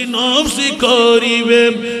 নফসি নফসি করিবে,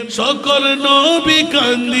 সকল নবী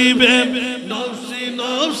কান্দিবে, নফসি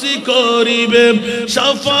নফসি করিবে।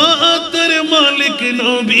 শাফাআতের মালিক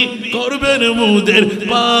নবী করবেন মুদের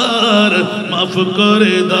পার, মাফ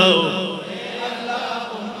করে দাও,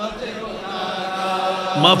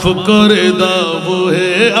 মাফ করে দাও হে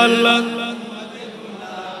আল্লাহ।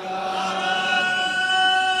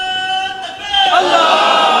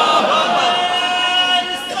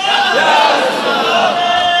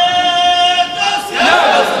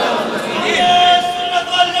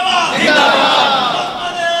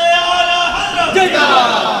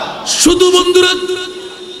 শুধু বন্ধুরা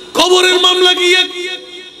কবরের মামলা গিয়ে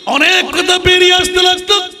অনেক কথা বেরিয়ে আসতে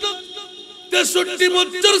লাগতো। 63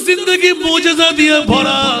 বছর জিন্দেগি মুজিজা দিয়ে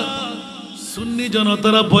ভরা, সুন্নি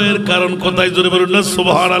জনতারা ভয়ের কারণ কোথায়, জোরে বলুন না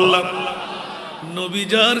সুবহানাল্লাহ। নবী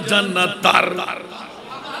যার জান্নাত তার,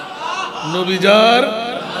 নবী যার,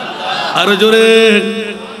 আরো জোরে।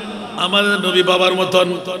 আমার নবী বাবার মতন,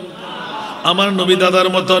 আমার নবী দাদার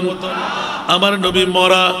মতন, আমার নবী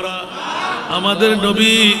মরা, আমাদের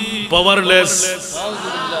নবী পাওয়ারলেস,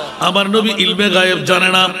 আমার নবী ইলমে গায়েব জানে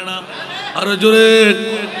না, আরো জোরে।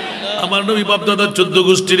 আমার নবী বাপ দাদা 14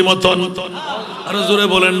 গোষ্ঠীর মতন, আরো জোরে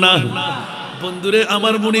বলেন না বন্ধুরে।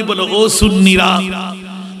 আমার মুনি বলো ও সুন্নিরা,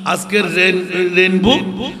 আজকের রেনবো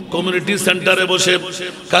কমিউনিটি সেন্টারে বসে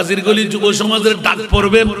কাজিরগলি যুব সমাজের ডাক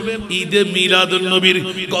পড়বে ঈদে মিলাদুন নবীর।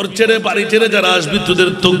 ঘর ছেড়ে বাড়ি ছেড়ে যারা আসবে তোদের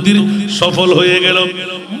তকদির সফল হয়ে গেল।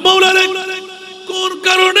 মাওলানা কোন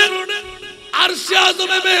কারণে আরশে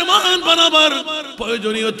আযমে মেহমান বানাবার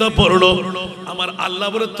প্রয়োজনীয়তা পড়লো? আমার আল্লাহ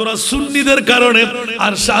বলে তোরা সুন্নিদের কারণে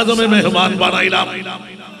আরশে আযমে মেহমান বানাইলাম।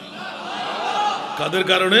 কাদের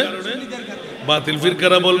কারণে? বাতিল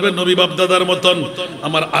ফিরকারা বলবে নবী বাপ দাদার মতন।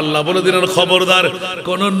 আমার আল্লাহ বলে দিলেন খবরদার,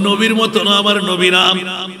 কোন নবীর মতন আমার নবী নাম।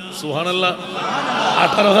 সুবহানাল্লাহ।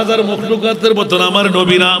 18,000 মখলুকাতের মতন আমার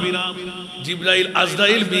নবী নাম। জিবরাইল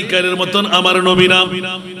আজরাইল মিকাইলের মতন আমার নবী নাম।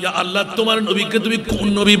 ইয়া আল্লাহ তোমার নবীকে তুমি কোন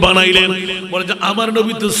নবী বানাইলেন? বলে যে আমার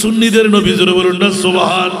নবী তো সুন্নিদের নবী। জোরে বলুন না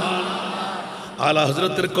সুবহান। আলা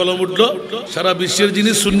হযরতের কলম উঠলো, সারা বিশ্বের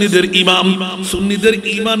যিনি সুন্নিদের ইমাম, সুন্নিদের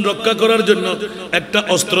ঈমান রক্ষা করার জন্য একটা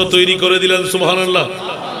অস্ত্র তৈরি করে দিলেন। সুবহানাল্লাহ।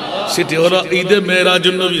 সেটি হলো ঈদে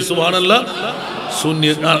মেরাজুন নবী। সুবহানাল্লাহ।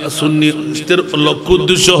 সুন্নিদের লক্ষ্য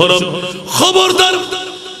উদ্দেশ্য হলো খবরদার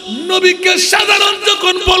নবীকে সাধারণ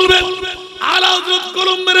যখন বলবে আলা হযরত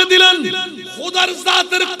কলম মেরে দিলেন, খোদার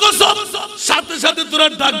জাতের কসম, সাথে সাথে তোরা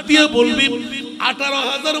ডাক দিয়ে বলবি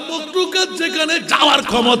 18,000 মখলুকাত যেখানে যাওয়ার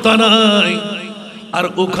ক্ষমতা নাই, আর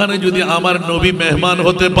ওখানে যদি আমার নবী মেহমান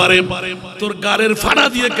হতে পারে, তোর গালের ফাড়া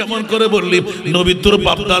দিয়ে কেমন করে বললি নবী তোর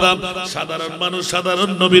বাপ দাদা সাধারণ মানুষ, সাধারণ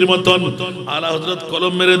নবীর মতন। আলা হযরত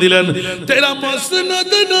কলম মেরে দিলেন, তেরা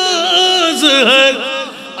মসনদ নাজ হ্যায়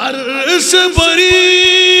अर्श बरी,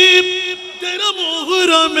 तेरा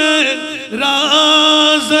मोहरा में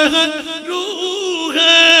राज है, रूह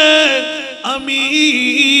है अमी।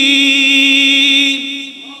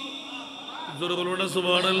 जोर बोलो ना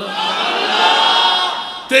सुभान अल्लाह।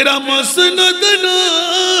 तेरा मसनद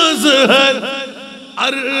नाज है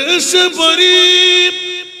अर्श बरी,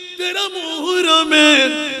 तेरा मोहरा में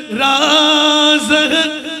राज है,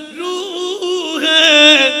 रूह है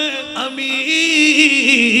अमी।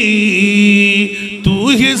 तू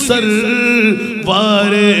ही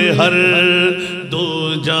सरवारे हर दो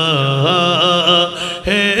जहां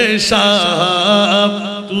है शाह,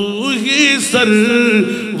 तू ही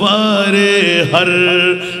सरवारे हर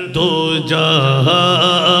दो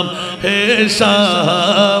जहां है शाह।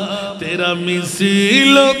 तेरा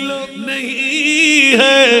मिसाल नहीं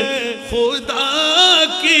है खुदा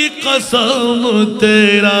की कसम,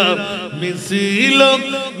 तेरा मिसाल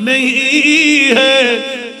नहीं है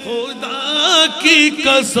खुदा की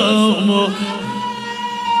कसम।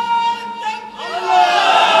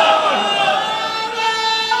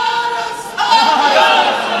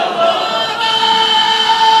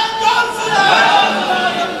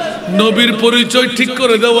 নবীর পরিচয় ঠিক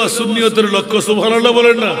করে দেওয়া সুন্নিয়তের লক্ষ্য। সুবহানাল্লাহ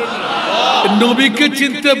বলেন না। নবীকে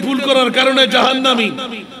চিনতে ভুল করার কারণে জাহান্নামী,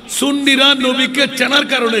 সুন্নিরা নবীকে চেনার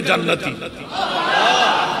কারণে জান্নাতি।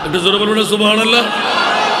 একটু জোরে বলুন না সুবহানাল্লাহ।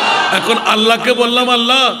 এখন আল্লাহকে বললাম,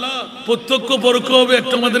 আল্লাহ প্রত্যক্ষ পরোক্ষ হবে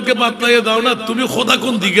একটু আমাদেরকে বাতলাইয়ে দাও না, তুমি খোদা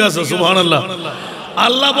কোন দিকে আছো? সুবহানাল্লাহ।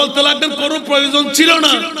 আল্লাহ বলতে লাগলেন কোনো প্রয়োজন ছিল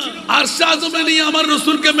না আরশে আযমে নিয়ে আমার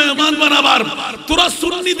রাসূলকে মেহমান বানাবার, তোরা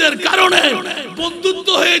সুন্নিদের কারণে বন্ধুত্ব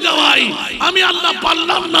হয়ে যাওয়াই আমি আল্লাহ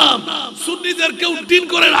পারলাম না, সুন্নিদেরকে উদ্দিন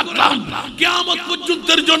করে রাখলাম কিয়ামত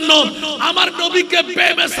পর্যন্তের জন্য। আমার নবীকে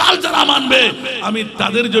বেমিসাল যারা মানবে আমি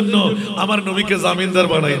তাদের জন্য আমার নবীকে জামিনদার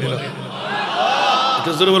বানাই দিলাম।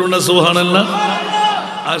 এটা জোরে বলুন না সুবহানাল্লাহ।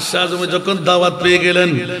 আরশে আযমে যখন দাওয়াত পেয়ে গেলেন,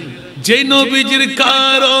 যেই নবীজির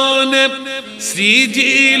কারণে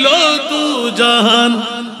সৃজিল তু জাহান,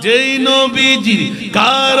 যেই নবীজির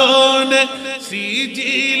কারণে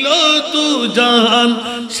সৃজিল তু জাহান,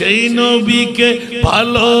 সেই নবীকে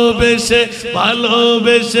ভালোবেসে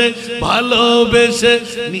ভালোবেসে ভালোবেসে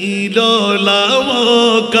নীল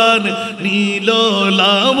লামকান, নীল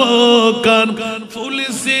লামকান, ফুল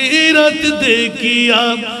সিরাত দেখিয়া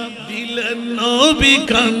দিলেন নবী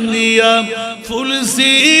কান্দিয়া, ফুল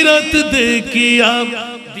সিরাত দেখিয়া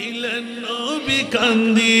দিলেন নবী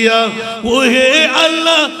কান্দিয়া। ওহে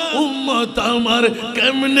আল্লাহ উম্মত আমার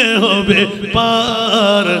কেমনে হবে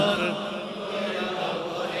পার,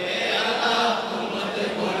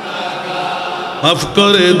 মাফ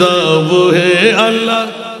করে দাও ওহে আল্লাহ।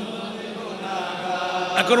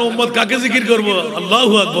 এখন উম্মত কাকে জিকির করব?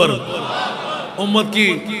 আল্লাহু আকবার। উম্মত কি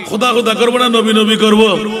খোদা খোদা করবো না নবী নবী করবো?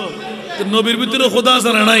 নবীর ভিতরে খোদা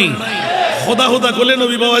আছে না নাই? খোদা খোদা করলে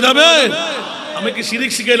নবী পাওয়া যাবে? আমি কি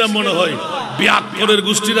শিরিক শিখাইলাম মনে হয়? বিয়াক্করের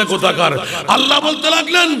গোষ্ঠীরা কোথাকার। আল্লাহ বলতে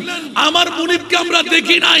লাগলেন, আমার মুনিবকে আমরা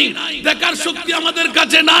দেখি নাই, দেখার শক্তি আমাদের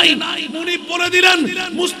কাছে নাই। মুনিব বলে দিলেন,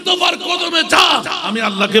 মুস্তাফার কদমে যা, আমি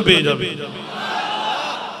আল্লাহকে পেয়ে যাবে।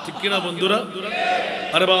 ঠিক কিনা বন্ধুরা?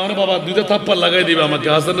 আরে বাবা, আমার বাবা দুইটা থাপ্পড় লাগাই দিবে আমাকে।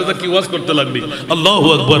 হাসান রাজা কি ওয়াজ করতে লাগবি? আল্লাহু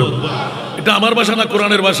আকবার। এটা আমার ভাষা না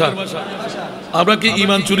কোরআনের ভাষা? আমরা কি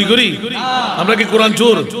ঈমান চুরি করি? আমরা কি কোরআন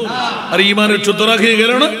চোর? আর ঈমানের চোদরা খেয়ে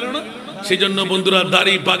গেল না? সেই জন্য বন্ধুরা,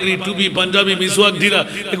 দাড়ি পাগড়ি টুপি পাঞ্জাবি মিসওয়াক ঢিলা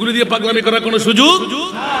এগুলো দিয়ে পাগলামি করার কোনো সুযোগ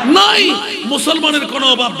নাই। মুসলমানের কোনো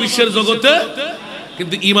অভাব বিশ্বের জগতে,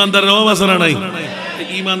 কিন্তু ঈমানদারের অভাব আছে না নাই?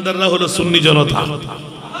 ঈমানদাররা হলো সুন্নি জনতা।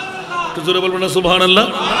 একটু জোরে বলবেন না সুবহানাল্লাহ।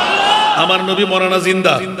 আমার নবী মরানা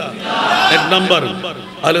জিন্দা, এক নাম্বার।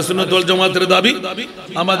 আহলে সুন্নাত ওয়াল জামাতের দাবি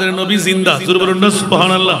আমাদের নবী জিন্দা। জোরে বলুন না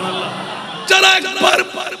সুবহানাল্লাহ। যারা একবার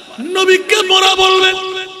নবীকে মরা বলবে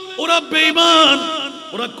ওরা বেঈমান,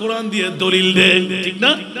 ওরা কোরআন দিয়ে দলিল দেয়, ঠিক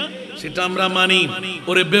না? সেটা আমরা মানি।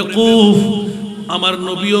 ওরে বেকুফ, আমার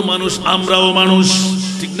নবীও মানুষ আমরাও মানুষ,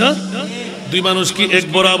 ঠিক না? দুই মানুষ কি এক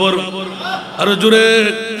বরাবর? আরো জোরে,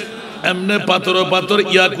 এমনে পাথর পাথর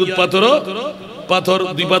ইয়াকুত পাথর পাথর,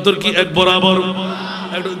 দুই পাথর কি এক বরাবর?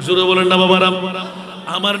 একটু জোরে বলেন না বাবারা।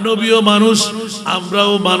 আমার নবীও মানুষ,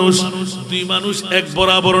 আমরাও মানুষ, দুই মানুষ এক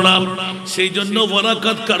বরাবর না। সেই জন্য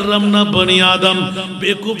ওয়ালাকাদ কাররামনা বনি আদম।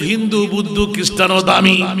 বেকুব হিন্দু বুদ্ধ খ্রিস্টানও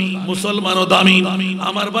দামি, মুসলমানও দামি।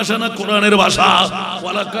 আমার ভাষা না কোরআনের ভাষা।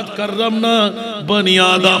 ওয়ালাকাদ কাররামনা বনি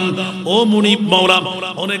আদম। ও মুনিব মাওলা,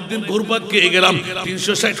 অনেকদিন ঘুরপাক খেয়ে গেলাম।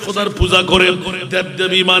 360 খোদার পূজা করে,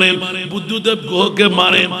 দেবদেবী মানে, বুদ্ধদেব গ্রহকে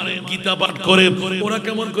মানে, গীতা পাঠ করে, ওরা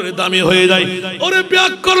কেমন করে দামি হয়ে যায়? ওরে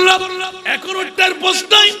ব্যাক করলাম, এখনো টের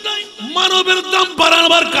পস্তাই। মানবের দাম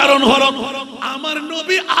বাড়াবার কারণ হলো আমার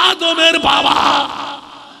নবী আদমের বাবা।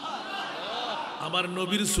 আমার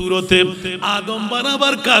নবীর সুরতে আদম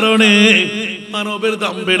বানাবার কারণে মানবের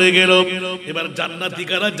দাম বেড়ে গেল। এবার জান্নাতি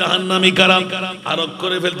কারা জাহান্নামী কারা আরোপ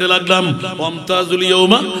করে ফেলতে লাগলাম। ওয়ামতাজুল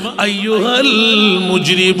ইয়াউমা আইয়ুহাল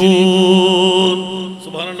মুজরিমুন।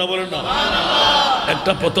 সুবহানাল্লাহ বলেন না।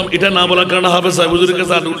 একটা প্রথম এটা না বলার কারণে হাফেজ সাহেব হুজুরের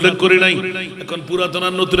কাছে আর উল্লেখ করি নাই। এখন পুরাতন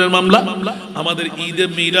আর নতুনের মামলা। আমাদের ঈদে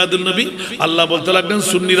মিলাদুন নবী আল্লাহ বলতে লাগলেন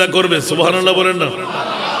সুন্নিরা করবে। সুবহানাল্লাহ বলেন না।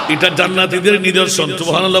 এটা জান্নাতীদের নিদর্শন।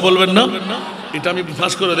 সুবহানাল্লাহ বলবেন না। এটা আমি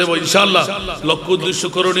ফাঁস করে দেবো ইনশাআল্লাহ। লক্ষ্য উদ্দেশ্য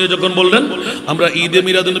করণীয় যখন বললেন, আমরা ঈদে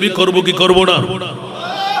মিলাদুন নবী করব কি করব না?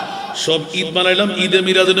 সব ঈদ বানাইলাম, ঈদে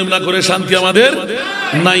মিলাদুন নবী না করে শান্তি আমাদের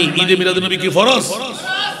নাই। ঈদে মিলাদুন নবী কি ফরজ?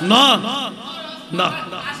 না না।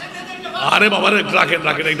 আরে বাবা রে, রাখেন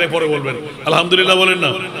রাখেন, এটাই পরে বলবেন। আলহামদুলিল্লাহ বলেন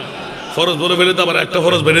না। ফরজ বলে ফেলে তো আবার একটা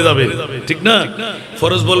ফরজ বেড়ে যাবে, ঠিক না?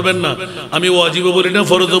 ফরজ বলবেন না। আমি ওয়াজিবও বলি না,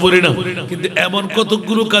 ফরজও বলি না, কিন্তু এমন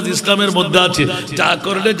কতগুলো কাজ ইসলামের মধ্যে আছে যা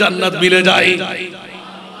করলে জান্নাত মিলে যায়।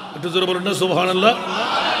 একটু জোরে বলেন না সুবহানাল্লাহ।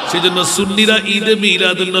 সেই জন্য সুন্নিরা ঈদে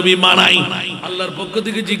মিলাদুন নবী মানাই। আল্লাহর পক্ষ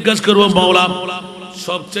থেকে জিজ্ঞাসা করবো, মাওলা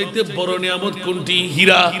সবচাইতে বড় নিয়ামত কোনটি?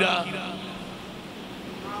 হীরা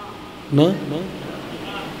না?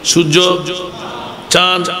 সূর্য,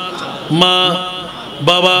 চাঁদ, মা,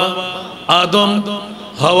 বাবা, আদম,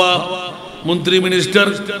 হাওয়া, মন্ত্রী, মিনিস্টার,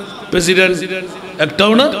 প্রেসিডেন্ট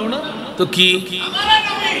একটাও না তো কি?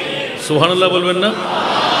 সুবহানাল্লাহ বলবেন না।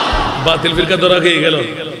 বাতিল ফিরকা ধরা খেয়ে গেল।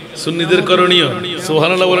 সুন্নিদের করণীয়।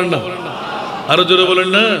 সুবহানাল্লাহ বলেন না। আরো জোরে বলেন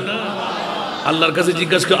না। আল্লাহর কাছে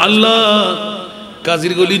জিজ্ঞাসা কর, আল্লাহ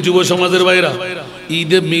কাজীর গলি যুব সমাজের ভাইরা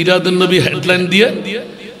ঈদে মিলাদুন নবী হেডলাইন দিয়ে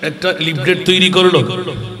একটা লিফলেট তৈরি করলো।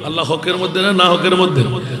 আল্লাহ হকের মধ্যে না, না হকের মধ্যে?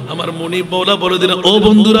 আমার মনিব মাওলা বলে দিন, ও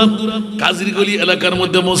বন্ধুরা, কাজীরগলি এলাকার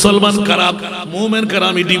মধ্যে মুসলমান কারা, মুমিন কারা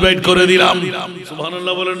আমি ডিভাইড করে দিলাম।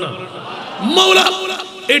 সুবহানাল্লাহ বলেন না। মাওলা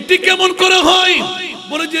এটি কেমন করে হয়?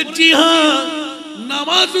 বলে যে জি হ্যাঁ,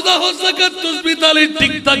 নামাজ, রোজা, হজ, যাকাত, তাসবিহ তাহলিল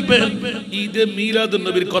ঠিক থাকবে। ঈদে মিলাদুন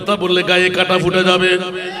নবীর কথা বললে গায়ে কাটা ফুটে যাবে,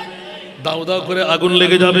 দাও দাও করে আগুন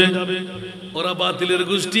লেগে যাবে। ওরা বাতিলের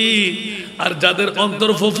গোষ্ঠী। আর যাদের অন্তর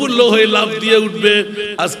প্রফুল্ল হয়ে লাভ দিয়ে উঠবে,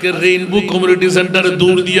 আজকে রেইনবো কমিউনিটি সেন্টারে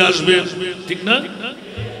দৌড় দিয়ে আসবে, ঠিক না?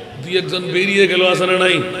 দুই একজন বেরিয়ে গেল, আসলে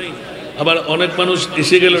নাই। আবার অনেক মানুষ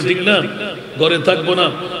এসে গেল, ঠিক না? ঘরে থাকবো না,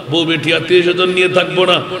 বউ বেটি আত্মীয় স্বজন নিয়ে থাকবো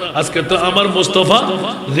না। আজকে তো আমার মোস্তফা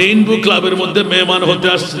রেইনবো ক্লাবের মধ্যে মেহমান হতে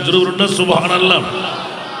আসছে। জোরে বলুন না সুবহানাল্লাহ।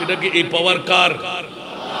 এটা কি এই পাওয়ার কার?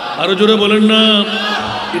 আরো জোরে বলেন না।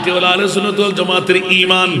 এটা হলো আহলে সুন্নাত ওয়াল জামাতের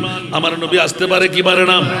ঈমান। আমার নবী আসতে পারে কি পারে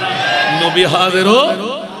না? নবী হাজিরও,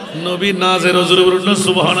 নবী নাজিরও। জোরে বলুন না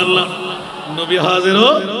সুবহানাল্লাহ। নবী হাজিরও,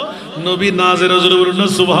 নবী নাজিরও। জোরে বলুন না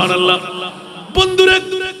সুবহানাল্লাহ। বন্ধুরা,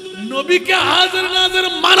 নবীকে হাজির নাজির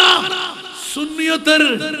মানা সুন্নিয়তের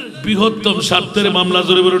বৃহত্তম স্বার্থের মামলা।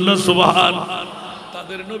 জোরে বলুন না সুবহানাল্লাহ।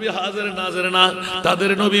 তাদের নবী হাজির নাজির না,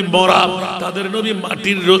 তাদের নবী মরা, তাদের নবী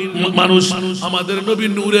মাটির মানুষ, আমাদের নবী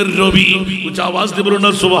নূরের রবি। উচ্চ আওয়াজ দিয়ে বলুন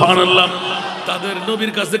না সুবহানাল্লাহ। তাদের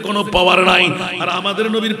নবীর কাছে কোনো পাওয়ার নাই, আর আমাদের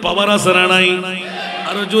নবীর পাওয়ার আছে না নাই?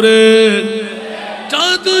 আরো জোরে।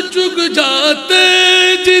 চাঁদ চুক যাতে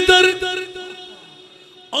জিদর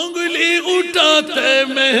उंगली उठाते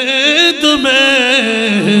मेहद में,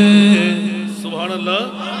 सुभान अल्लाह।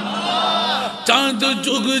 चांद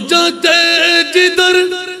चुग जाते जिधर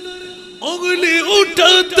उंगली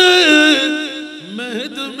उठाते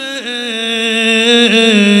मेहद में,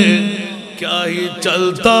 क्या ही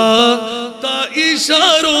चलता था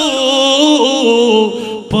इशारों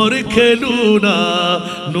पर खेलूना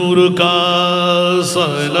नूर का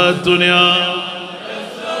साला दुनिया।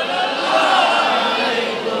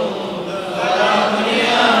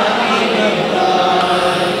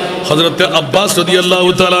 हजरत अब्बास रदियल्लाहु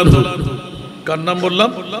ताला अन्हु, কার নাম বললাম?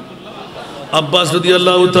 আব্বাস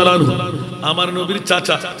রাদিয়াল্লাহু তাআলা আনহু, আমার নবীর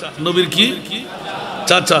চাচা। নবীর কি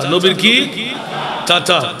চাচা? নবীর কি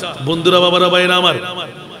চাচা? বন্ধুরা, বাবারা, ভাইরা আমার,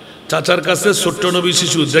 চাচার কাছে ছোট্ট নবী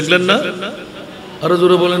শিশু দেখলেন না? আরো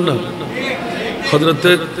জোরে বলেন না। হযরত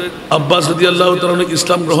আব্বাস রাদিয়াল্লাহু তাআলা আনহু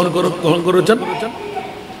ইসলাম গ্রহণ করেছেন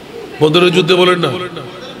বদরের যুদ্ধে। বলেন না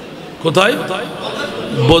কোথায়?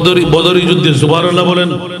 বদরি যুদ্ধে, সুবহানাল্লাহ বলেন।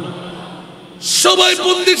 সবাই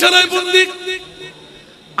বন্দিশালায় বন্দী।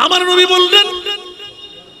 আমার নবী বললেন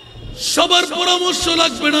সবার পরামর্শ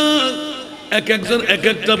লাগবে না, এক একজন এক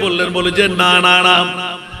একটা বললেন, বলে যে না না না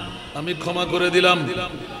আমি ক্ষমা করে দিলাম,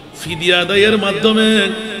 ফিদিয়া আদায়ের মাধ্যমে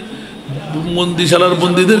বন্দিশালার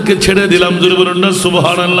বন্দীদেরকে ছেড়ে দিলাম। জোরে বলুন না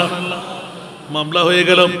সুবহানাল্লাহ। মামলা হয়ে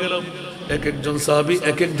গেল। এক একজন সাহাবী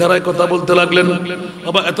এক এক ধারায় কথা বলতে লাগলেন।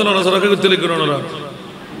 বাবা এত লড়াচড়া করতে লাগলেন, ওনারা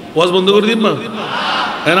ওয়াজ বন্ধ করে দিন না,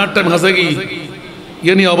 এনার টাইম হাসে কি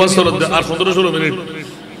ইয়ে নিয়ে আওয়াজ চলো আর 15-16 মিনিট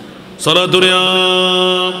সালাতুরিয়া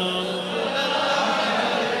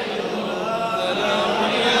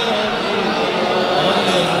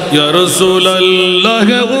ইয়া রাসূলুল্লাহ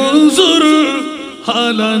উনজুর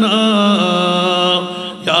হালানা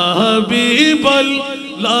ইয়া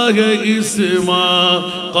হাবিবাল্লাহ ইসমা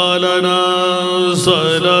ক্বালানা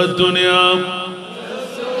সালাতুনিয়া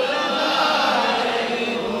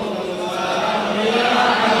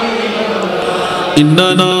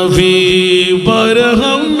إننا في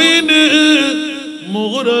برهم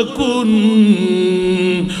مغرق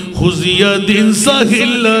خزية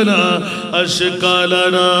سهل لنا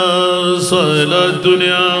أشكالنا صلاة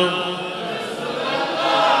الدنيا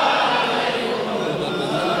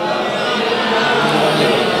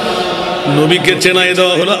নবীকে চেনাই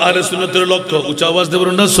দেওয়া হলো আহলে সুন্নাতের লক্ষ্য। উচ্চ আওয়াজ দিয়ে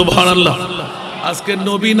বলুন না সুবহানাল্লাহ। আজকে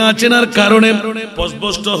নবী না চেনার কারণে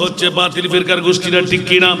স্পষ্ট হচ্ছে বাতিল ফিরকার গোষ্ঠীরা, ঠিক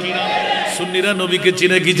কিনা? সুন্নিরা নবীকে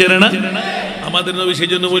চিনে কি চেনে না? আমাদের নবী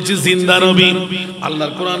সেই জন্য বলছি জিন্দা নবী।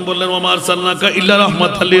 আল্লাহর কোরআন বললেন ওয়া মা আরসালনাকা ইল্লা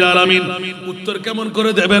রাহমাতাল লিল আলামিন। উত্তর কেমন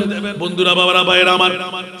করে দেবেন বন্ধুরা, বাবারা, ভাইয়েরা আমার?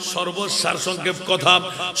 সর্বসার সংক্ষেপ কথা,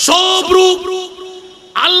 সব রূপ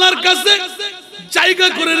আল্লাহর কাছে জায়গা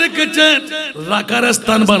করে রেখেছেন, রাখার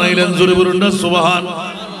স্থান বানাইলেন। জোরে বলুন না সুবহান।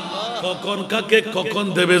 কখন কাকে কখন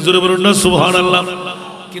দেবে, জোরে বলুন না সুবহানাল্লাহ।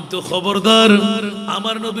 কিন্তু খবরদার,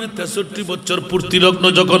 আমার নবীর 63 বছর পূর্তি লগ্ন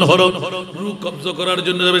যখন হলো, রূহ কবজা করার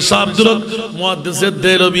জন্য যাবে শাহ আব্দুল হক মুহাদ্দিস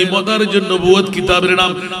দেলবি মদারিজুন নবুয়ত কিতাবের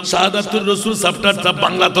নাম শাহাদাতুর রাসূল চ্যাপ্টারটা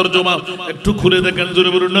বাংলা তরজমা একটু খুলে দেখেন।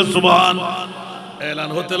 জোরে বলুন না সুবহান।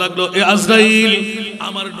 এলান হতে লাগলো, এ আজরাইল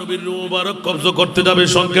আমার নবীর রূহ মুবারক কবজা করতে যাবে।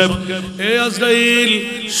 সংক্ষেপ, এ আজরাইল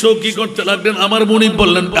শোকি করতে লাগলেন। আমার মুনিব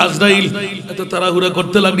বললেন, আজরাইল এত তাড়াহুড়া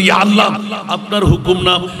করতে লাগলি, ইয়া আল্লাহ আপনার হুকুম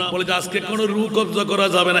না। বলে যে আজকে কোনো রূহ কবজা করা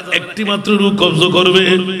যাবে না, একটি মাত্র রূহ কবজা করবে।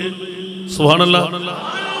 সুবহানাল্লাহ।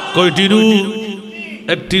 কয়টি রূহ?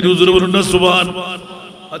 একটি রূহ। জোরে বলুন না সুবহান।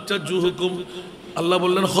 আচ্ছা জু হুকুম। আল্লাহ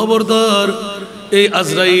বললেন খবরদার, এই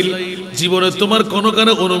আজরাইল জীবনে তোমার কোনো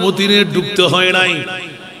কারণে অনুমতি নিয়ে ঢুকতে হয় নাই,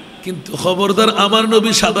 কিন্তু খবরদার আমার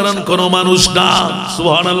নবী সাধারণ কোনো মানুষ না।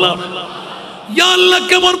 সুবহানাল্লাহ। ইয়া আল্লাহ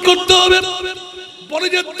কেমন করতে হবে? বলে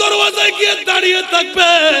যে দরওয়াজায় গিয়ে দাঁড়িয়ে থাকবে,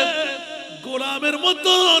 গোলামের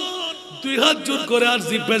মতন 2 হাত জোর করে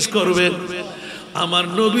আরজি পেশ করবে। আমার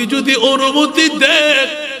নবী যদি অনুমতি দেয়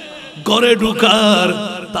ঘরে ঢুকার,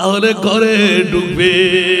 তাহলে ঘরে ঢুকবে।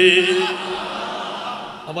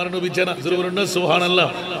 আমার নবী জানা। জোরে বলুন না সুবহানাল্লাহ।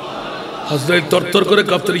 আজরাইল তরতর করে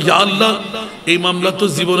কাঁপতে, ইয়া আল্লাহ এই মামলা তো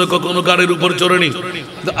জীবনে কখনো গাড়ির উপর চড়েনি,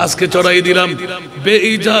 আজকে চড়াই দিলাম। বে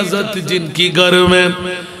ইজাজত জিনকি ঘর মে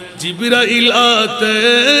জিবরাইল আতে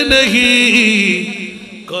নেহি,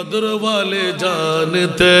 কদর ওয়ালে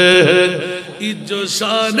জানতে হ্যায় ইজ্জত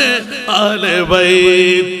শানে আহলে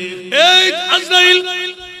বাইত। এই আজরাইল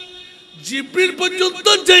জিবরিল পর্যন্ত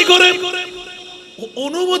যেই করে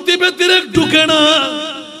অনুমতি ব্যতিরে ঢুকে না,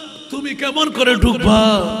 তুমি কেমন করে ঢুকবা?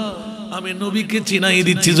 আমি নবীকে চিনাই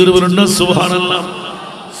দিচ্ছি। জোরে বলুন না সুবহানাল্লাহ।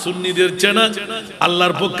 সুন্নিদের চেনা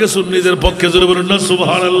আল্লাহর পক্ষে, সুন্নিদের পক্ষে। জোরে বলুন না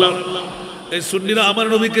সুবহানাল্লাহ। এই সুন্নিরা আমার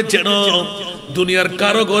নবীকে চেনো, দুনিয়ার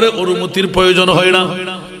কারো ঘরে অনুমতির প্রয়োজন হয় না,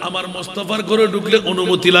 আমার মুস্তাফার ঘরে ঢুকলে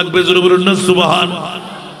অনুমতি লাগবে। জোরে বলুন না সুবহান।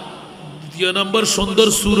 2 নম্বর সুন্দর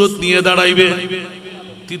সুরত নিয়ে দাঁড়াইবে।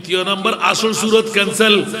 3 নম্বর আসল সুরত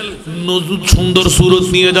ক্যান্সেল, সুন্দর সুরত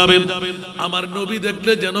নিয়ে যাবেন। আমার নবী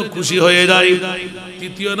দেখলে যেন খুশি হয়ে যায়।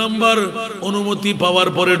 3 নম্বর অনুমতি পাওয়ার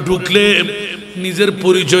পরে ঢুকলে নিজের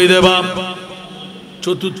পরিচয় দেবা।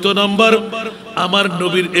 4 নম্বর আমার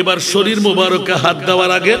নবীর এবার শরীর মোবারকে হাত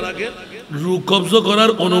দেওয়ার আগে রূহ কবজ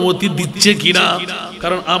করার অনুমতি দিচ্ছে কিনা,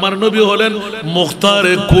 কারণ আমার নবী হলেন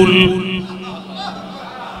মুখতারে কুল,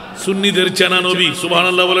 সুন্নিদের চেনা নবী।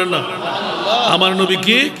 সুবহানাল্লাহ বলেন না। আমার নবী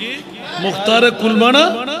কি মুখতারে কুল, মানা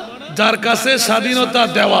যার কাছে স্বাধীনতা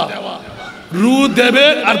দেওয়া, রূহ দেবে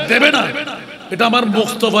আর দেবে না, এটা আমার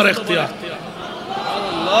মুস্তাফার ইখতিয়ার।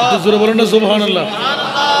 জোরে বলেন না সুবহানাল্লাহ।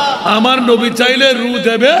 আমার নবী চাইলে রূহ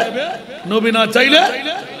দেবে, নবী না চাইলে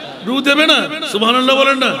রূহ দেবে না। সুবহানাল্লাহ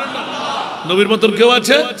বলেন না। নবীর মতন কেউ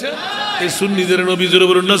আছে? এই সুন্নিদের নবী। জোরে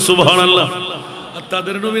বলেন না সুবহানাল্লাহ। আর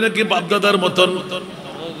তাদের নবী নাকি বাপদাদার মতন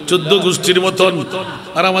 14 গোষ্ঠীর মতন।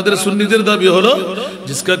 আর আমাদের সুন্নিদের দাবি হলো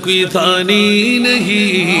জিসকা কোই থানি নেহি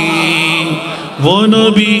वो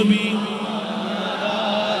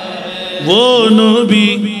नबी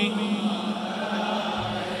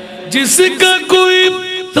जिसका कोई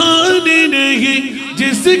थानी नहीं,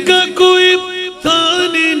 जिसका कोई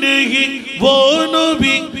थानी नहीं, वो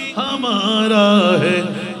नबी हमारा है।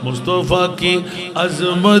 मुस्तफा की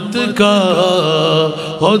अजमत का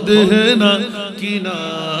खुद है ना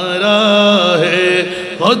किनारा है,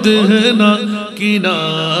 खुद है ना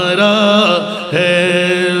किनारा है।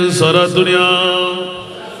 सारा दुनिया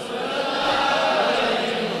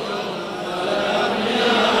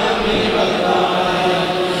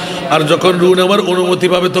আর যখন রু নেওয়ার অনুমতি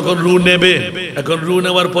পাবে তখন রু নেবে। এখন রু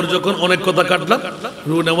নেওয়ার পর যখন অনেক কথা কাটলাম,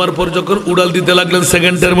 রু নেওয়ার পর যখন উড়াল দিতে লাগলেন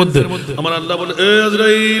সেকেন্ডের মধ্যে, আমার আল্লাহ বলে এ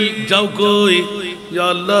আজরাইল যাও কই, ইয়া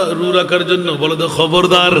আল্লাহ রু রাখার জন্য। বলে তো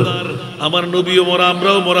খবরদার, আমার নবীও মরা,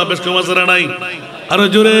 আমরাও মরা, বেশ কম আছে না নাই? আরো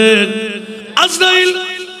জোরে, আজরাইল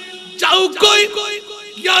যাও কই,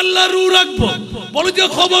 ইয়া আল্লাহ রু রাখবো। বলে যে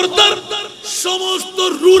খবরদার, সমস্ত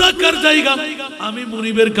রু রাখার জায়গা আমি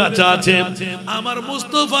মুনিবের কাছে আছে, আমার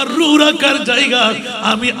মুস্তাফার রু রাখার জায়গা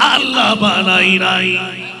আমি আল্লাহ বানাই নাই।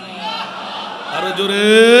 আরো জোরে,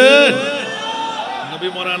 নবী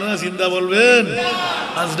মরা না জিন্দা বলবেন।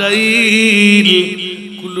 আজরাইল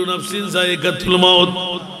কুল্লু নাফসিন যায়িকাতুল মাউত,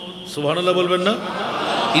 সুবহানাল্লাহ বলবেন না?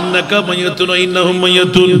 ইন্নাকা মাইয়াতুন ওয়া ইন্নাহুম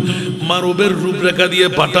মাইয়াতুন। মারুবের রূপরেখা দিয়ে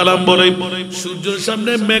পাঠালাম বলে সূর্যের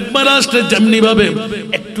সামনে মেঘমাল আসলে যেমনি ভাবে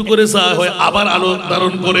একটু করে ছায়া হয় আবার আলো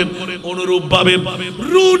ধারণ করেন, অনুরূপ ভাবে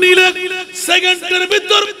রূহ নিলে সেকেন্ডের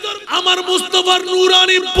ভিতর আমার মুস্তাফার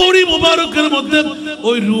নূরানি পরি মোবারকের মধ্যে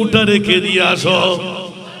ওই রূহটা রেখে দিয়ে আসো।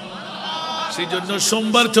 সেই জন্য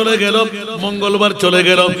সোমবার চলে গেল, মঙ্গলবার চলে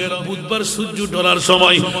গেল, বুধবার সূর্য ঢলার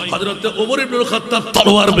সময় হযরত ওমর ইবনে খাত্তাব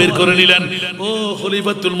তলোয়ার বের করে নিলেন। ও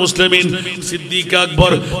খলিফাতুল মুসলিমিন সিদ্দিক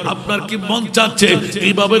আকবর, আপনার কি মন চাচ্ছে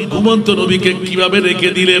এইভাবে ঘুমন্ত নবীকে কিভাবে রেখে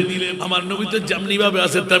দিলেন? আমার নবী তো যেমনি ভাবে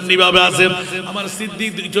আছে তেমনি ভাবে আছে। আমার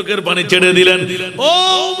সিদ্দিক দুই চোখের পানি ছেড়ে দিলেন। ও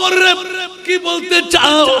ওমর রে, কি বলতে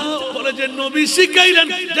চাও? বলে যে নবী শিখাইলেন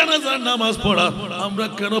জানাজার নামাজ পড়া, আমরা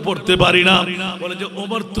কেন পড়তে পারি না? বলে যে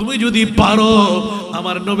ওমর তুমি যদি পারো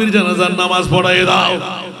আমার নবীর জানাজার নামাজ পড়ায় দাও।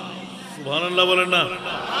 সুবহানাল্লাহ বলেন না?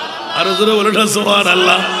 আরো জোরে বলেন না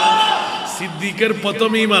সুবহানাল্লাহ। সিদ্দিকের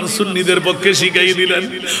প্রথম ঈমান সুন্নিদের পক্ষে শিখাই দিলেন।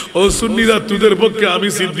 ও সুন্নিরা, তোদের পক্ষে আমি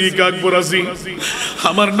সিদ্দিক আকবর আছি।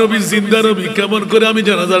 আমার নবী জিন্দা নবী, কেমন করে আমি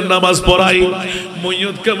জানাজার নামাজ পড়াই?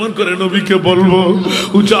 মইয়ত কেমন করে নবীকে বলবো?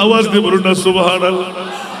 উচ্চ আওয়াজ দিয়ে বলুন না সুবহানাল্লাহ।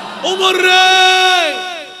 ওমর রে,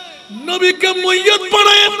 নবীকে মইয়ত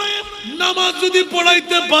পড়ায় নামাজ যদি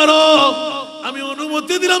পড়াইতে পারো আমি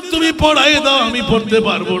অনুমতি দিলাম, তুমি পড়াই দাও, আমি পড়তে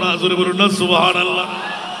পারবো না। জোরে বলুন না সুবহানাল্লাহ।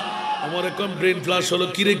 আমার এখন ব্রেন ফ্ল্যাশ হলো,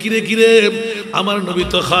 কিরে কিরে কিরে, আমার নবী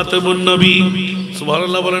তো খাতামুন নবী।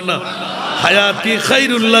 সুবহানাল্লাহ বলেন না? হায়াতি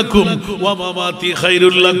খায়রুল লাকুম ওয়া মামাতি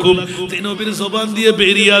খায়রুল লাকুম। এই নবীর জবান দিয়ে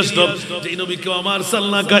বেরিয়ে আসলো যে নবীকে আমার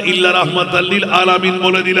সাল্লাকা ইল্লা রাহমাতাল লিল আলামিন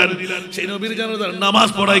বলে দিলেন। সেই নবীর জানাজার নামাজ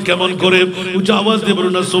পড়াই কেমন করে? উচ্চ আওয়াজ দিয়ে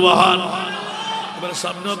বলুন না সুবহান। এবার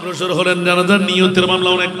সামনে অগ্রসর হলেন। জানাজার নিয়তের মামলা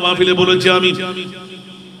অনেক মাহফিলে বলেছি আমি।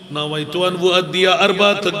 نويت أن أؤدي أربع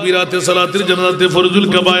تكبيرات صلاة الجنازة فرض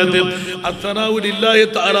الكفاية الثناء لله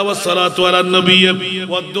تعالى والصلاة على النبي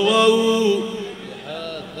والدعاء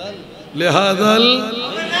لهذا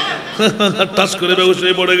টাচ করে বেহুশে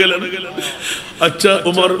পড়ে গেলেন। আচ্ছা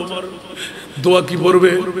ওমর, দোয়া কি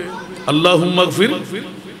পড়বে? আল্লাহুম্মা গফির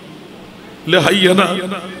লিহাইয়ানা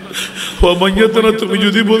ওয়া মাইয়াতানা। তুমি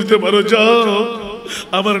যদি বলতে পারো যাও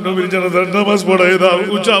আমার নবীর জানাজার নামাজ পড়ায় দাও।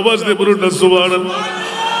 উচ্চ আওয়াজ দিয়ে বলুন না সুবহানাল্লাহ।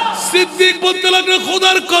 সিদ্দিক বলতে লাগলো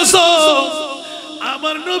খোদার কসম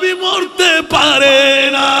আমার নবী মরতে পারে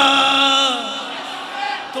না।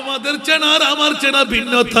 তোমাদের চেনা আর আমার চেনা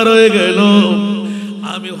ভিন্নতা রয়ে গেল।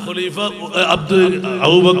 আমি খলিফা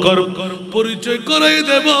আবু বকর পরিচয় করাই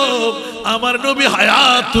দেব, আমার নবী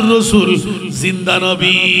হায়াতুর রাসূল, জিন্দা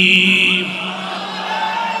নবী।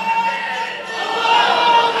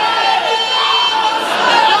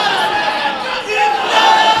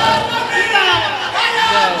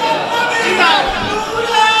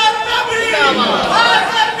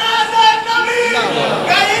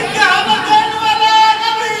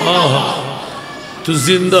 तू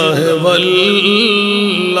जिंदा है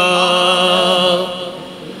वल्लाह,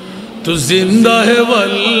 तू जिंदा है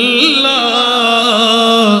वल्लाह,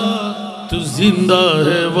 तू जिंदा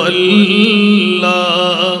है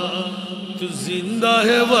वल्लाह, तू जिंदा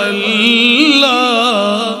है वल्लाह।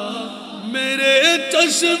 मेरे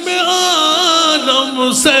चश्मे आलम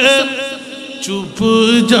से चुप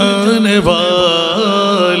जाने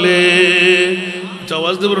वाले।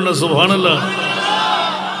 आवाज दे बोलो ना सुभान अल्लाह।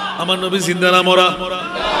 আমার নবী জিন্দা না মরা?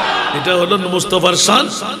 এটা হলো মুস্তাফার শান।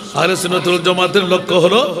 আহলে সুন্নাত ওয়াল জামাতের লক্ষ্য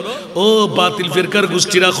হলো, ও বাতিল ফিরকার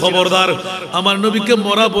গোষ্ঠীরা খবরদার, আমার নবীকে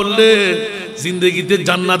মরা বললে জিন্দেগিতে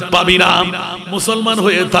জান্নাত পাবি না, মুসলমান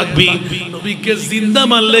হয়ে থাকবি, নবীকে জিন্দা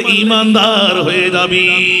মানলে ঈমানদার হয়ে যাবি।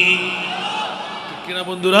 ঠিক কিনা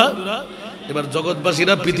বন্ধুরা? এবার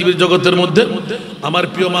জগৎবাসীরা, পৃথিবীর জগতের মধ্যে আমার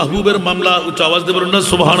প্রিয় মাহবুবের মামলা উচ্চ আওয়াজ দিয়ে বলুন না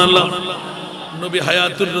সুবহানাল্লাহ। নবী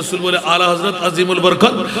হায়াতুর রাসূল বলে আলা হযরত আজিমুল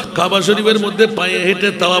বরকত কাবা শরীফের মধ্যে পায়ে হেঁটে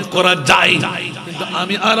তাওয়াফ করা যায়, কিন্তু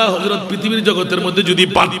আমি আলা হযরত পৃথিবীর জগতের মধ্যে যদি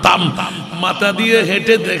পারতাম মাথা দিয়ে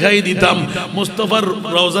হেঁটে দেখাই দিতাম। মুস্তাফার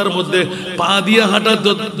রওজার মধ্যে পা দিয়ে হাঁটা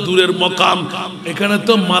তো দূরের মকাম, এখানে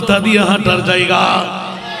তো মাথা দিয়ে হাঁটার জায়গা।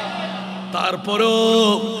 তারপরেও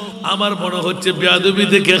আমার মনে হচ্ছে বেয়াদবি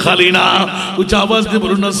থেকে খালি না। উচ্চ আওয়াজ দিয়ে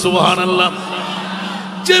বলুন না সুবহানাল্লাহ।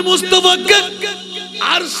 যে মুস্তাফাকে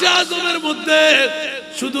আরশে আযমের মধ্যে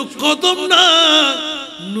শুধু কদম না,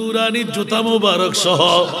 নূরানি জুতা মুবারক সহ,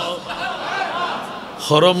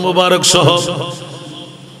 হরম মুবারক সহ,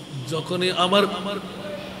 যখনই আমার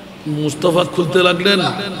মুস্তাফা খুলতে লাগলেন,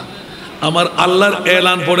 আমার আল্লাহর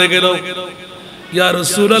এলান পড়ে গেল, ইয়া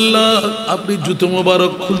রাসূলুল্লাহ আপনি জুতো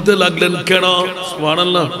মুবারক খুলতে লাগলেন কেন?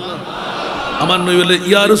 সুবহানাল্লাহ। আমার নবী বলে,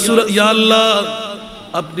 ইয়া রাসূল, ইয়া আল্লাহ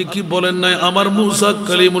আপনি কি বলেন নাই আমার মুসা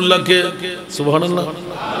কালিমুল্লাহকে? সুবহানাল্লাহ।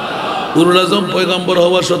 উলুল আযম পয়গম্বর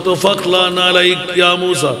হওয়া সত্ত্বেও ফাখলানা আলাইক ইয়া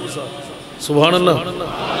মুসা। সুবহানাল্লাহ।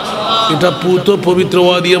 এটা পুত পবিত্র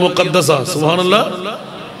ওয়াদিয়ে মুকদ্দাসা। সুবহানাল্লাহ।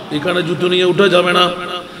 এখানে জুতো নিয়ে উঠা যাবে না।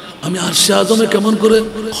 আমি আরশে আযমে কেমন করে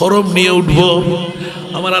হরম নিয়ে উঠবো?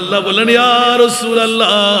 আমার আল্লাহ বলেন, ইয়া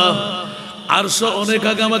রাসূলুল্লাহ আরশ অনেক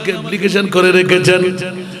আগে আমাকে অ্যাপ্লিকেশন করে রেখেছেন,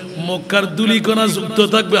 মক্কার ধূলিকণা যুক্ত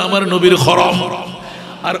থাকবে আমার নবীর হরম,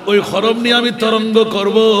 আর ওই হরম নিয়ে আমি তরঙ্গ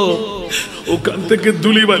করব, ওখান থেকে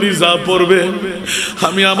ধুলিবালি যা পড়বে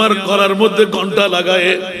আমি আমার গলার মধ্যে ঘন্টা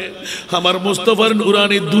লাগায়ে আমার মুস্তাফার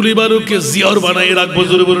নুরানি ধুলিবালুকে জিয়র বানাই রাখবো।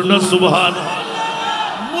 জোরে বলুন না সুবহানাল্লাহ।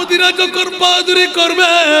 মদিনা যখন বাহাদুরি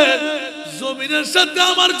করবে, জমিনের সাথে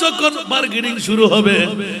আমার যখন বার্গেনিং শুরু হবে,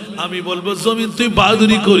 আমি বলবো জমিন তুই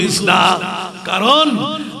বাহাদুরি করিস না, কারণ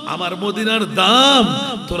আমার মদিনার দাম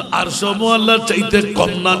তোর আরশ মুআল্লার চাইতে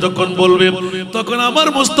কম না। যখন বলবে তখন আমার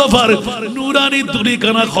মুস্তাফার নূরানি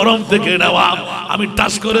দুলিখানা খরম থেকে নেওয়া আমি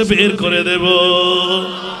টাস করে বের করে দেব।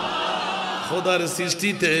 খোদার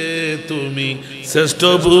সৃষ্টিতে তুমি শ্রেষ্ঠ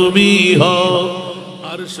ভূমি হও,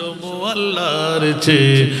 আরশ মুআল্লার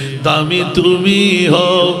চেয়ে দামি তুমি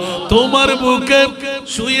হও। তোমার বুকে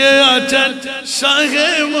শুয়ে আছেন শাহে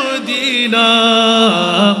মদিনা,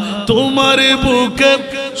 তোমার বুকে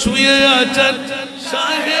শুয়ে আছেন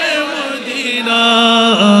শাহে মদিনা।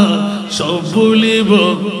 সব ভুলিব,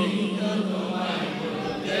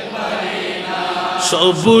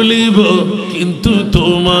 সব ভুলিব কিন্তু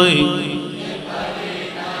তোমায়।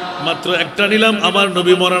 মাত্র একটা নিলাম, আমার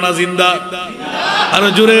নবী মরানা জিন্দা। আরো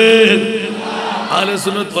জোরে। আহলে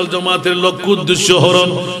সুন্নাত ওয়াল জামাতের লক্ষ্য উদ্দেশ্য হলো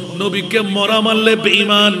নবীকে মরা মানলে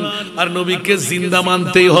বেঈমান, আর নবীকে জিন্দা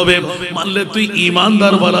মানতেই হবে, মানলে তুই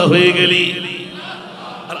ঈমানদার বলা হয়ে গেলি।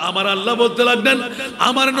 আর আমার আল্লাহ বলতে লাগলেন,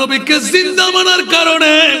 আমার নবীকে জিন্দা মানার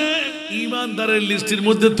কারণে ঈমানদারের লিস্টের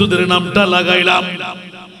মধ্যে তোদের নামটা লাগাইলাম।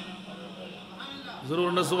 জোরে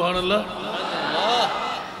না সুবহানাল্লাহ।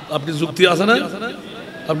 আপনি যুক্তি আছে না?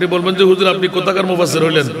 আপনি বলবেন যে হুজুর আপনি কোথাকার মুফাসসির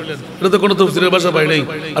হইলেন, এটা তো কোনো তাফসীরের ভাষা পাই নাই।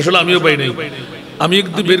 আসলে আমিও পাই নাই, আমি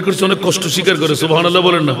একটু বের করছি, অনেক কষ্ট স্বীকার করে। সুবহানাল্লাহ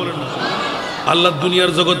বলেন না। আল্লাহ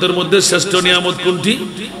দুনিয়ার জগতের মধ্যে শ্রেষ্ঠ নিয়ামত কোনটি?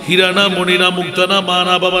 হীরা না, মণি না, মুক্তা না, মা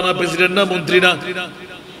না, বাবা না, প্রেসিডেন্ট না, মন্ত্রী না।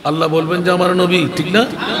 আল্লাহ বলবেন যে আমার নবী, ঠিক না?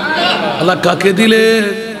 আল্লাহ কাকে দিলে?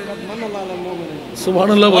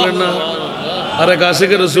 সুবহানাল্লাহ বলেন না। আর এক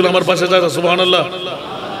আশিকের রাসূল আমার পাশে যায়, সুবহানাল্লাহ।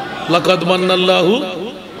 লাকাদ মান্নাল্লাহু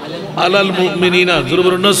আলাল মুমিনিনা। জোরে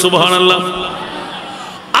বলুন না সুবহানাল্লাহ।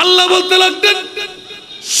 আল্লাহ বলতে লাগলেন,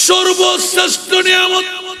 সর্বশ্রেষ্ঠ নিয়ামত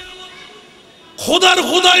খোদার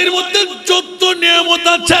খোদাইয়ের মধ্যে যত নিয়ামত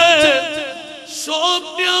আছে সব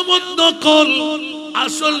নিয়ামত নকল,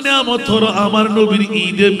 আসল নিয়ামত হলো আমার নবীর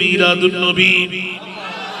ঈদে মিলাদুন নবী।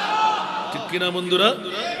 ঠিক কিনা বন্ধুরা?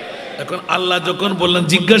 এখন আল্লাহ যখন বললেন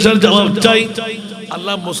জিজ্ঞাসার জবাব চাই,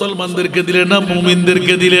 আল্লাহ মুসলমানদেরকে দিলেন না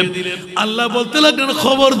মুমিনদেরকে দিলেন? আল্লাহ বলতে লাগলেন,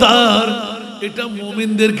 খবরদার এটা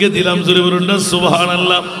মুমিনদেরকে দিলাম। জোরে বলুন না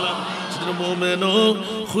সুবহানাল্লাহ। मोमेनो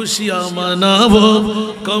खुशियाँ मनावो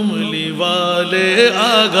कमली वाले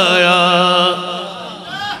आ गया।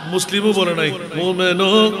 मुस्लिमों बोले नहीं,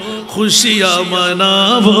 मोमेनो खुशियाँ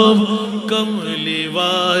मनावो कमली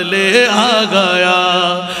वाले आ गया,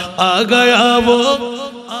 आ गया वो,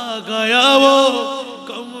 आ गया वो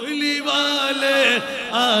कमली वाले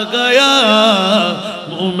आ गया।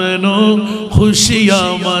 मोमिनो खुशियाँ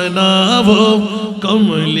मनाओ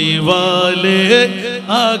कमली वाले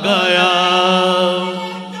आ गया।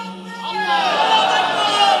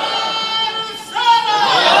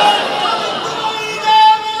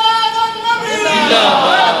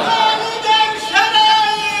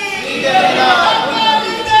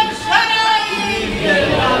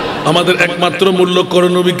 আমাদের একমাত্র মূল্য কর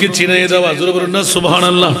নবীকে চিনাইয়ে দেওয়া। জোরে বলেন না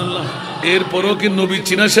সুবহানাল্লাহ। এরপরও কি নবী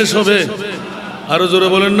চিনা শেষ হবে? আরো জোরে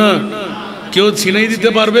বলেন না। কেউ চিনাই দিতে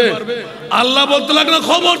পারবে? আল্লাহ বলতে লাগলো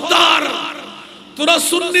খবরদার, তোরা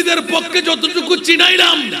সুন্নিদের পক্ষে যতটুকু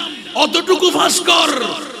চিনাইলাম অতটুকু ফাঁস কর,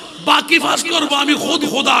 বাকি ফাঁস করবো আমি খুদ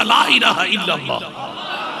খোদা লা ইলাহা ইল্লাল্লাহ।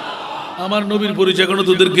 আমার নবীর পরিচয় কোনো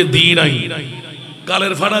তোদেরকে দিই নাই।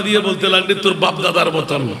 গালের ফাড়া দিয়ে বলতে লাগলে তোর বাপ দাদার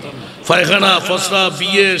মতন পায়খানা ফসরা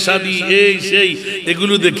বিয়ে শাদী এই সেই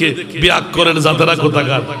এগুলো দেখে বিয়াক করেন জাতেরা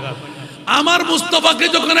কোথাকার। আমার মুস্তাফাকে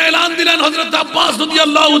যখন এলান দিলেন হযরত আব্বাস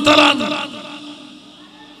রাদিয়াল্লাহু তাআলা,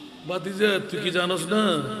 বাতিজা তুই কি জানোস না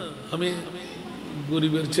আমি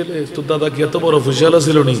গরিবের ছেলে, তোর দাদা কি এত বড় অফিসিয়াল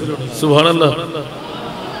ছিল নি? সুবহানাল্লাহ।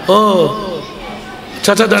 ও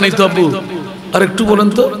চাচা জানি তো আব্বু, আর একটু বলেন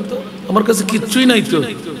তো, আমার কাছে কিচ্ছুই নাই তো।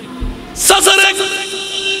 সাসারে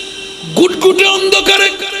গুটগুটে অন্ধকারে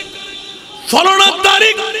ফলনার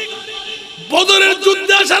তারিখ বদরের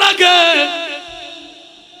যুদ্ধে আসার আগে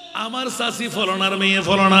আমার চাচি ফলনার মেয়ে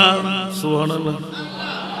ফলনা। সুবহানাল্লাহ।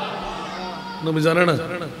 নবী জানে না?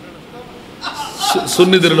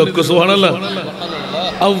 সুন্নিদের লক্ষ্য। সুবহানাল্লাহ।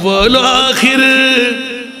 আউয়াল আখির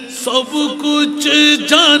সব কুছ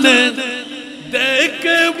জানে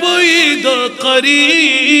দেখে বইদ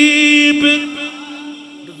করিব।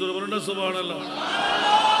 জোরে বলুন না সুবহানাল্লাহ।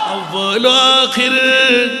 আউয়াল আখির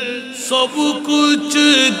সব কুছ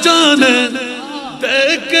জানে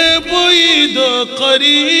দেখে বইদ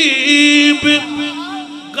করিব,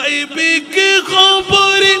 গায়বী কি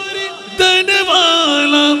খবর দেনে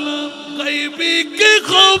वाला, गायबी की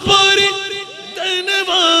खबर देने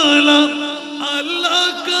वाला अल्लाह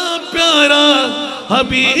का प्यारा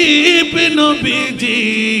हबीब नबी जी।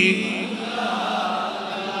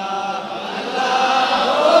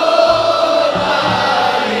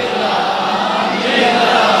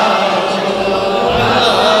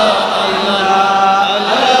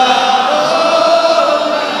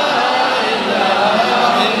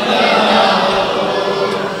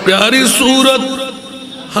 प्यारी सूरत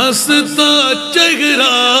हंसता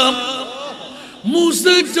चेहरा मुंह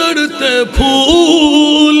से चढ़ते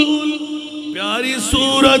फूल, प्यारी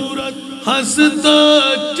सूरत हंसता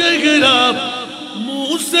चेहरा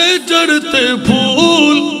मुंह से चढ़ते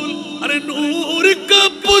फूल। अरे नूर का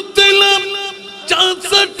पुतला चांद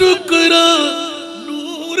सा टुकड़ा,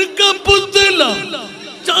 नूर का पुतला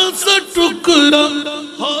चांद सा टुकड़ा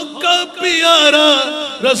हो का प्यारा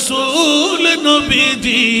रसूल नबी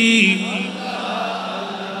जी।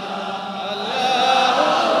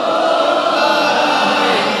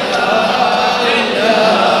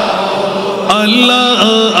 अल्लाह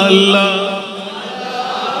अल्लाह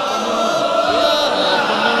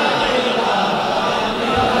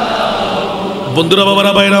বন্ধুরা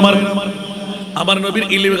বাবারা ভাইরা আমার নবীর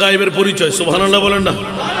ইলমে গায়েবের পরিচয়। সুবহানাল্লাহ বলেন না।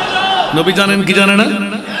 নবী জানেন কি জানে না?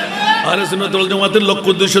 আহলে সুন্নাত ওয়াল জামাতের লক্ষ্য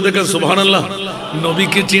উদ্দেশ্য দেখেন। সুবহানাল্লাহ।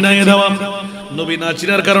 নবীকে চিনাইয়ে দেওয়া। নবী না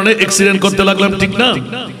চিনার কারণে অ্যাক্সিডেন্ট করতে লাগলাম, ঠিক না?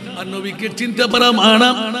 আর নবীকে চিনতে পারা মানা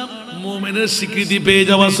মুমিনের স্বীকৃতি পেয়ে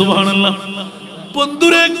যাওয়া। সুবহানাল্লাহ।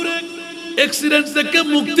 বন্ধুরে অ্যাক্সিডেন্ট থেকে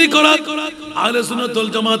মুক্তি করা আহলে সুন্নাত ওয়াল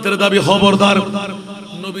জামাতের দাবি। খবরদার,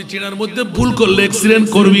 নবী চিনার মধ্যে ভুল করলে অ্যাক্সিডেন্ট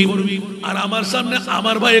করবি, আর আমার সামনে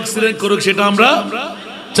আমার ভাই অ্যাক্সিডেন্ট করুক সেটা আমরা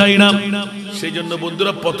চাই না। সেই জন্য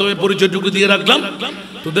বন্ধুরা প্রথমে পরিচয়টুকু দিয়ে রাখলাম,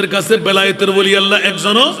 তোদের কাছে বেলায়েতের ওলি আল্লাহ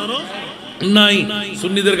একজনও নাই।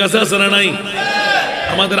 সুন্নিদের কাছে আছে না নাই?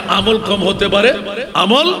 আমাদের আমল কম হতে পারে,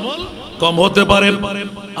 আমল কম হতে পারে,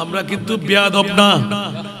 আমরা কিন্তু বেয়াদব না।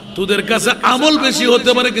 তোদের কাছে আমল বেশি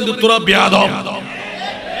হতে পারে কিন্তু তোরা বেয়াদব,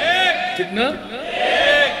 ঠিক না?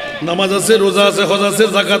 নামাজ আছে, রোজা আছে, হজ আছে,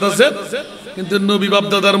 যাকাত আছে, কিন্তু নবী বাপ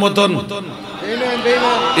দাদার মতন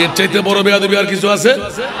এর চাইতে বড় বেয়াদবি আর কিছু আছে?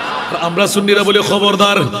 আমরা সুন্নিরা বলি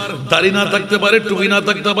খবরদার, দাড়ি না থাকতে পারে, টুপি না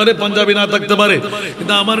থাকতে পারে, পাঞ্জাবি না থাকতে পারে,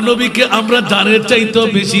 কিন্তু আমার নবীকে আমরা জানের চাইতে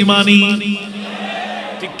বেশি মানি,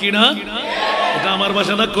 ঠিক কি না? এটা আমার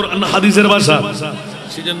ভাষা না, কোরআন হাদিসের ভাষা।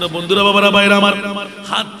 সেজন্য বন্ধুরা বাবারা ভাইরা আমার,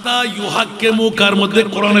 হাত্তা ইউহাক্কিমু কার মধ্যে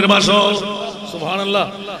কোরআনের ভাষা। সুবহানাল্লাহ।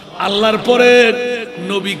 আল্লাহর পরে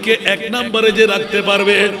নবীকে এক নম্বরে যে রাখতে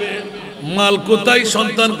পারবে, মাল কোথায়,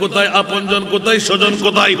 সন্তান কোথায়, আপনজন কোথায়, স্বজন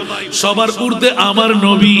কোথায়, সবার ঊর্ধ্বে আমার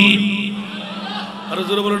নবী। আরো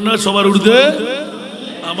জোরে বলুন না, সবার ঊর্ধ্বে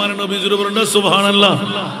আমার নবী। জোরে বলুন না সুবহানাল্লাহ।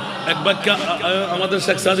 এক বাক্য আমাদের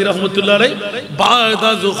শেখ সাদি রহমতুল্লাহ আলাইহি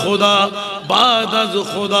বাদাজ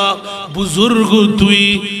খোদা বুজুর্গ তুই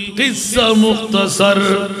কিসসা মুখতাসার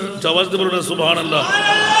আওয়াজ দিয়ে বলুন সুবহানাল্লাহ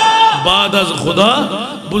বাদাজ খোদা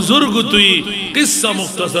বুজুর্গ তুই কিসসা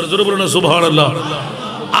মুখতাসার জোরে বলুন সুবহানাল্লাহ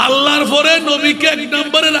আল্লাহর পরে নবীকে এক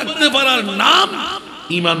নম্বরে রাখতে পারার নাম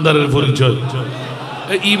ঈমানদারের পরিচয়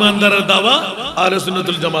ঈমানদারের দাওয়া আহলে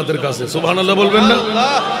সুন্নাতুল জামাতের কাছে সুবহানাল্লাহ বলবেন না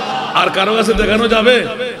আর কারো কাছে দেখানো যাবে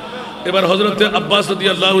এবার হযরতে আব্বাস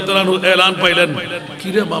রাদিয়াল্লাহু তাআলা আনহু এলান পাইলেন কি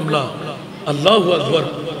রে মামলা আল্লাহু আকবার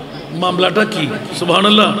মামলাটা কি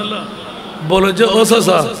সুবহানাল্লাহ বলে যে ও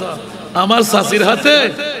চাচা আমার শাশির হাতে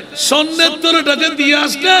স্বর্ণের তরটাকে দিয়ে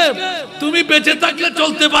আসলে তুমি বেঁচে থাকলে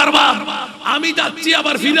চলতে পারবা আমি যাচ্ছি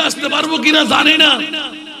আবার ফিরে আসতে পারবো কিনা জানি না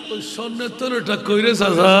ওই স্বর্ণের তরটা কইরে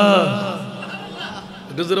চাচা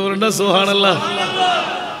এটা জোরে বলেন না সুবহানাল্লাহ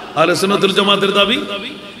আহলে সুন্নাতুল জামাতের দাবি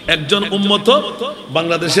একজন উম্মত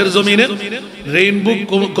বাংলাদেশের জমিনে রেইনবো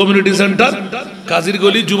কমিউনিটি সেন্টার কাজীর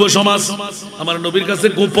গলি যুব সমাজ আমার নবীর কাছে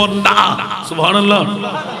গোপন না সুবহানাল্লাহ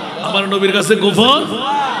আমার নবীর কাছে গোপন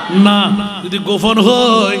না যদি গোপন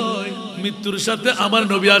হয় মৃত্যুর সাথে আমার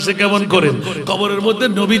নবী আসে কেমন করে কবরের মধ্যে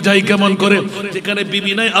নবী যাই কেমন করে যেখানে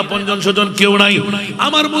বিবি নাই আপনজন স্বজন কেউ নাই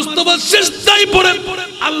আমার মুস্তাফা সিজদায় পড়ে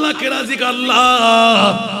আল্লাহকে রাজি আল্লাহ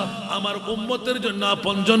আমার উম্মতের জন্য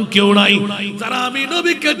আপনজন কেউ নাই যারা আমি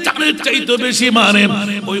নবীকে জানের চাইতে বেশি মানে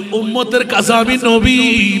ওই উম্মতের কাছে আমি নবী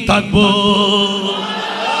থাকবো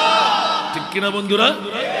ঠিক কিনা বন্ধুরা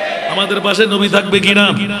আমাদের পাশে নবী থাকবে কিনা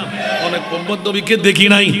অনেক উম্মত নবীকে দেখি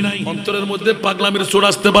নাই অন্তরের মধ্যে পাগলামির সুর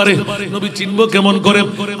আসতে পারে নবী চিনবো কেমন করে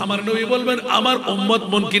আমার নবী বলবেন আমার উম্মত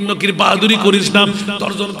মুনকির নকির বাহাদুরি করিস না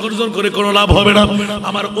তর্জন করে কোনো লাভ হবে না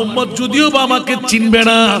আমার উম্মত যদিও বা আমাকে চিনবে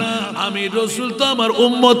না আমি রাসূল তো আমার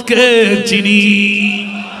উম্মতকে চিনি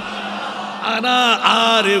আনা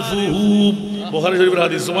আরিফুহু বুখারী শরীফের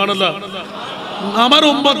হাদিস সুবহানাল্লাহ আমার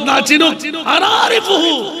উম্মত না চিনুক আনা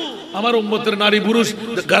আরিফুহু আমার উম্মতের নারী পুরুষ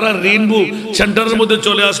যারা রেইনবো সেন্টারের মধ্যে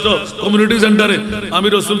চলে আসলো কমিউনিটি সেন্টারে আমি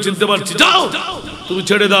রাসূল চিনতে পারছি যাও তুমি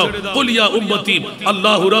ছেড়ে দাও কুল ইয়া উম্মতি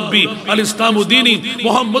আল্লাহু রাব্বি আল ইসলামু দীনি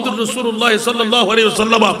মুহাম্মাদুর রাসূলুল্লাহ সাল্লাল্লাহু আলাইহি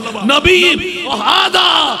ওয়াসাল্লাম নবী ওয়া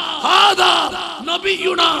হাদা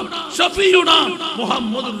নবিয়ুনা শফিয়ুনা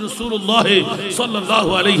মুহাম্মাদুর রাসূলুল্লাহ সাল্লাল্লাহু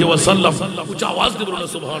আলাইহি ওয়াসাল্লাম উচ্চ আওয়াজ দিয়ে বলুন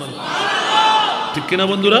সুবহানাল্লাহ ঠিক কিনা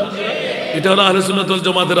বন্ধুরা এটা হলো আহলে সুন্নাত ওয়াল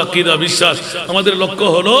জামাতের আকীদা বিশ্বাস আমাদের লক্ষ্য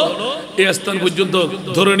হলো এই স্থান পর্যন্ত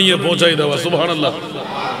ধরে নিয়ে পৌঁছাই দেওয়া সুবহানাল্লাহ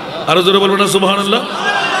আরো জোরে বলবেন না সুবহানাল্লাহ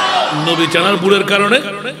নবী জানার বুড়ের কারণে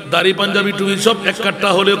দাড়ি পাঞ্জাবি টুপি সব এক কাট্টা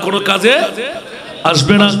হলেও কোনো কাজে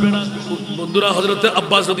আসবে না বন্ধুরা হযরতে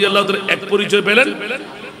আব্বাস রাদিয়াল্লাহু তাআলা এক পরিচয় পেলেন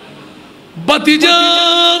বাতিজা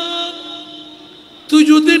তুই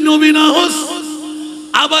যদি নবী না হস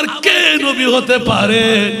আবার কে নবী হতে পারে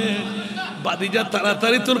বাতিজা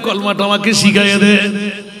তাড়াতাড়ি তোর কলমাটা আমাকে শিখাইয়ে দে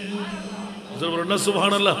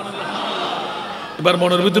সুবহানাল্লাহ এবার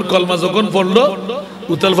মনের ভিতর কলমা যখন পড়লো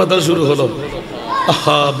উতাল পাতাল শুরু হলো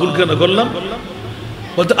আহা ভুল কেন করলাম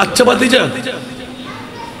বলতে আচ্ছা বাতিজা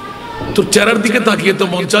তোর চেহারার দিকে তাকিয়ে তো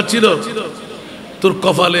মন চাচ্ছিল তোর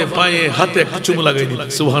কপালে পায়ে হাতে একটা চুমু লাগাই দিল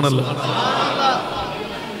সুবহানাল্লাহ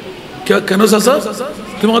কেন চাচা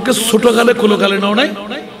তুমি আমাকে ছোট গালে কোলো গালে নাও নাই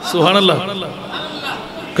সুবহানাল্লাহ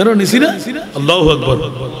কেন নিছি না আল্লাহু আকবার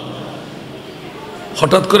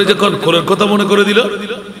হঠাৎ করে যখন কোলের কথা মনে করে দিল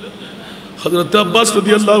হযরত আব্বাস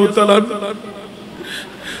রাদিয়াল্লাহু তাআলা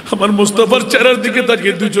আমার মুস্তাফার চেহারার দিকে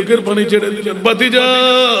তাকিয়ে দুই চোখের পানি ছেড়ে দিলেন বাতিজা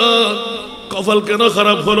কপাল কেন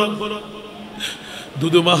খারাপ হলো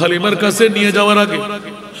দুদুমা হালিমার কাছে নিয়ে যাওয়ার আগে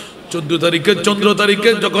 14 তারিখে চন্দ্র তারিখে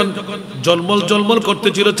যখন জলমল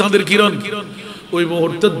করতেছিল চাঁদের কিরণ ওই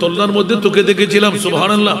মুহূর্তে দোলনার মধ্যে তোকে দেখেছিলাম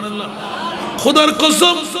সুবহানাল্লাহ খোদার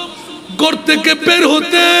কসম ঘর থেকে বের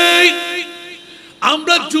হতেই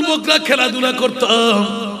আমরা যুবকরা খেলাধুলা করতাম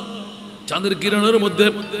চাঁদের কিরণের মধ্যে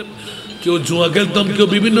কেউ জুয়া খেলতাম কেউ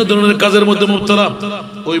বিভিন্ন ধরনের কাজের মধ্যে মুবতলা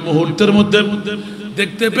ওই মুহূর্তের মধ্যে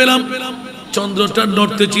দেখতে পেলাম চন্দ্রটা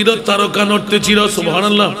নড়তে ছিল তারকা নড়তে ছিল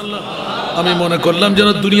সুবহানাল্লাহ আমি মনে করলাম যেন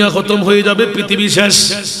দুনিয়া খতম হয়ে যাবে পৃথিবী শেষ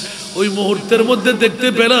ওই মুহূর্তের মধ্যে দেখতে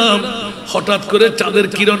পেলাম হঠাৎ করে চাঁদের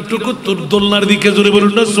কিরণটুকু তোর দোলনার দিকে জোরে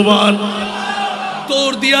বলুন না সুবহান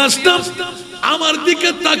তোর দিয়ে আসতাম আমার দিকে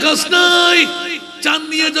তাকাস নাই চাঁদ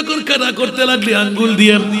নিয়ে যখন কাটা করতে লাগলি আঙ্গুল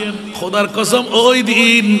দিয়ে খোদার কসম ওই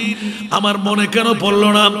দিন আমার মনে কেন পড়লো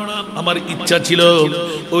না আমার ইচ্ছা ছিল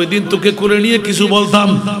ওই দিন তোকে করে নিয়ে কিছু বলতাম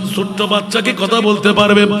ছোট্ট বাচ্চাকে কথা বলতে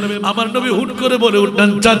পারবে আমার নবী হুট করে বলে উঠলেন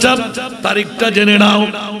চাচা তারিখটা জেনে নাও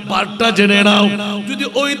বারটা জেনে নাও যদি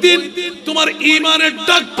ওই দিন তোমার ঈমানের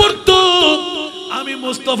ডাক পড়তো আমি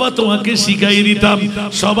মুস্তাফা তোমাকে শিখাই দিতাম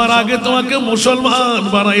সবার আগে তোমাকে মুসলমান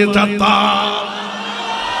বানাইয়ে ছাড়তাম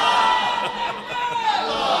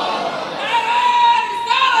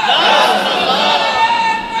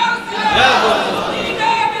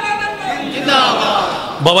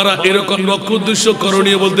বাবারা এরকম লক্ষ্য উদ্দেশ্য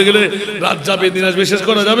করণীয় বলতে গেলে রাত যাবে দিন আসবে, শেষ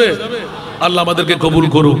করা যাবে? আল্লাহ আমাদেরকে কবুল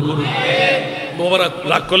করুক। বাবারা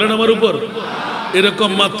রাগ করলেন আমার উপর? এরকম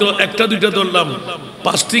মাত্র একটা দুইটা ধরলাম,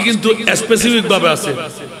 5টি কিন্তু স্পেসিফিক ভাবে আছে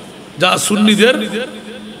যা সুন্নিদের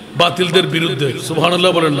বাতিলদের বিরুদ্ধে।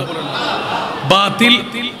 সুবহানাল্লাহ বলেন না? বাতিল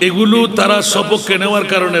এগুলো তারা সপক্ষে নেওয়ার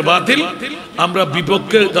কারণে বাতিল, আমরা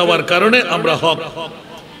বিপক্ষে যাওয়ার কারণে আমরা হক।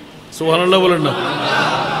 সুবহানাল্লাহ বলেন না?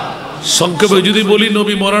 সংক্ষেপে যদি বলি,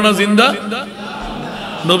 নবী মরানা জিন্দা?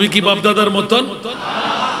 নবী কি বাপদাদার মতন?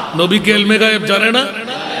 নবী কি ইলমে গায়েব জানে না?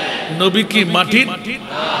 নবী কি মাটির?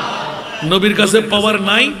 নবীর কাছে পাওয়ার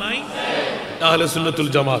নাই? আহলে সুন্নাতুল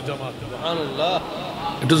জামাত।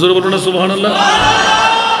 একটু জোরে বলুন না সুবহানাল্লাহ।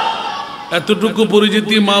 এতটুকু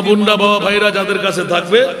পরিচিতি মা বোনরা বাবা ভাইরা যাদের কাছে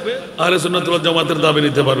থাকবে আহলে সুন্নাতুল জামাতের দাবি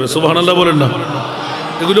নিতে পারবে। সুবহানাল্লাহ বলেন না?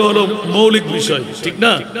 এগুলো হলো মৌলিক বিষয়, ঠিক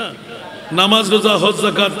না? নামাজ রোজা হজ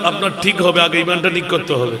যাকাত আপনার ঠিক হবে, আগে ঈমানটা ঠিক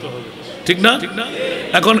করতে হবে, ঠিক না?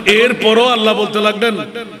 এখন এর পরও আল্লাহ বলতে লাগলেন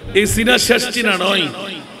এই চিনা শেষ চিনা নয়,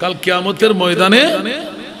 কাল কিয়ামতের ময়দানে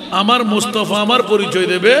আমার মুস্তাফা আমার পরিচয়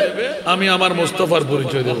দেবে, আমি আমার মুস্তাফার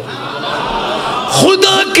পরিচয় দেব।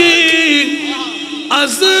 খুদা কি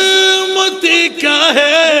আজমত क्या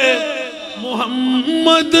है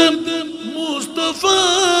मोहम्मद मुस्तफा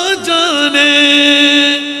जाने।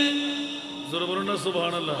 जोर बोलो ना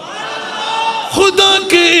सुभान अल्लाह। खुदा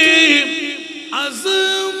की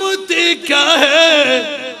अजमत क्या है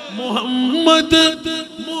मोहम्मद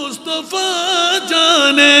मुस्तफा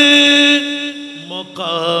जाने।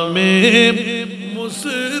 मकामे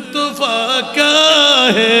मुस्तफा क्या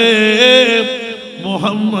है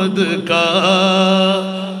मोहम्मद का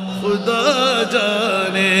खुदा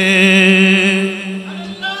जाने।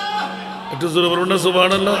 একটু জোরে বলুন না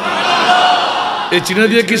সুবহানাল্লাহ। এই চিনা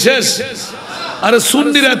দিয়ে কি শেষ? আরে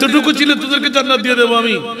সুন্নিরা এতটুকু চিনে তোদেরকে জান্নাত দিয়ে দেবো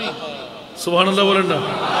আমি। সুবহানাল্লাহ বলেন না?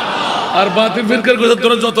 আর বাতিল ফিরকার কথা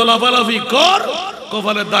তোরা যত লাফালাফি কর,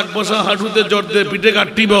 কপালে দাগ বসা, হাঁটুতে জট দে, পিঠে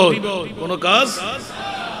কাটটি বল, কোনো কাজ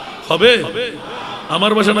হবে?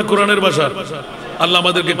 আমার ভাষা না কোরআনের ভাষা? আল্লাহ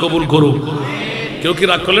আমাদেরকে কবুল করুক। কেউ কি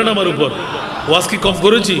রাগ করলেন আমার উপর? ওয়াজ কি কম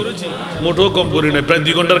করেছি? মোটেও কম করি না, প্রায়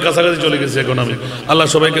 2 ঘন্টার কাছাকাছি চলে গেছে এখন আমি। আল্লাহ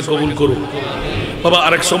সবাইকে কবুল করুক। বাবা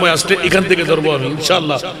আরেক সময় আসলে এখান থেকে ধরবো আমি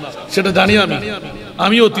ইনশাআল্লাহ, সেটা জানি আমি।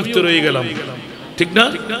 আমিও তৃপ্ত রয়ে গেলাম, ঠিক না?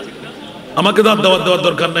 আমাকে দাওয়াত দেওয়ার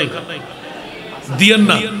দরকার নাই, দিয়েন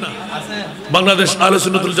না। বাংলাদেশ আহলে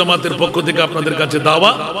সুন্নাতুল জামাতের পক্ষ থেকে আপনাদের কাছে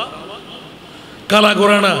দাওয়া, কালা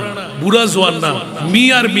গোরা না, বুড়া জোয়ান না, মি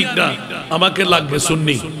আর মিক না, আমাকে লাগবে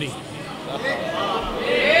সুন্নি।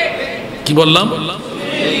 কি বললাম?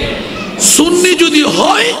 সুন্নি যদি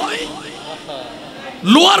হয়,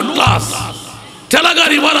 লোয়ার ক্লাস, ঠেলা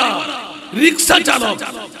গাড়ি ভাড়া, রিক্সা চালক,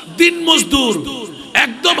 দিন মজদুর,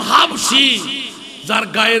 একদম হাবশি, যার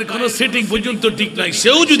গায়ের কোনো সেটিং পর্যন্ত ঠিক নাই,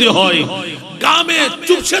 সেও যদি হয়, গামে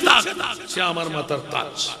চুপসে থাক, সে আমার মাথার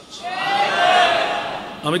তাজ।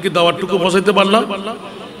 আমি কি দাওয়াতটুকু পৌঁছাইতে পারলাম?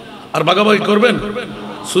 আর বাগাবাগি করবেন?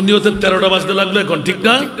 সুন্নি হতে 13টা বাজতে লাগলো এখন, ঠিক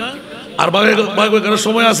না? আর বাগাবাগি করার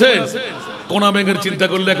সময় আছে? কোনা ব্যাংকের চিন্তা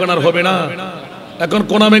করলে এখন আর হবে না। এখন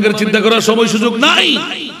কোনা ব্যাংকের চিন্তা করার সময় সুযোগ নাই।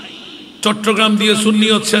 চট্টগ্রাম দিয়ে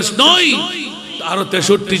সুন্নিয়ত শেষ নয়, আরো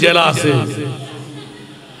 63 জেলা আছে।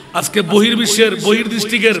 আজকে বহির্বিশ্বের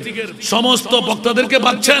বহির্দৃষ্টিকের সমস্ত বক্তাদেরকে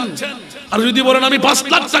পাচ্ছেন। আর যদি বলেন আমি 5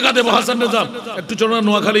 লাখ টাকা দেবো হাসান নিজাম, একটু চলো না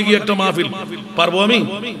নোয়াখালী গিয়ে একটা মাহফিল, পারবো আমি?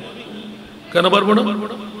 কেন পারবো না?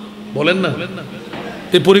 বলেন না।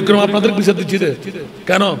 এই পরিক্রমা আপনাদের পিছিয়ে দিচ্ছি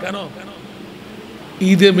কেন?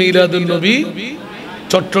 ঈদে মিলাদুন নবী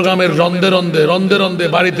চট্টগ্রামের রন্দে রন্দে রন্দে রন্দে,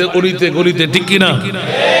 বাড়িতে অলিতে গলিতে, ঠিক কিনা?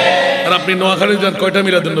 আর আপনি নোয়াখালী যান, কয়টা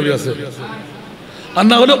মিলাদুন নবী আছে? আর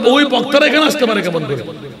না হলে ওই বক্তারা এখানে আসতে পারে কেমন করে?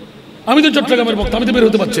 আমি তো চট্টগ্রামের বক্তা, আমি তো বের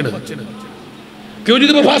হতে পারছি না। কেউ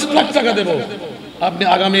যদি 5 লাখ টাকা দেবো, আপনি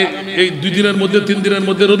আগামী এই 2 দিনের মধ্যে 3 দিনের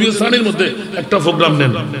মধ্যে রবিউল সানির মধ্যে একটা প্রোগ্রাম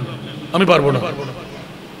নেন, আমি পারবো না।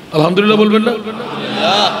 আলহামদুলিল্লাহ বলবেন না?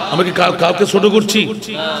 আমি কি কাউকে ছোট করছি?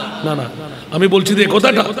 না না, আমি বলছি যে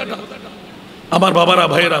কথাটা আমার বাবারা,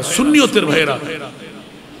 ভাইয়েরা, সুন্নিয়তের ভাইয়েরা,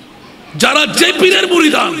 যারা যে পীরের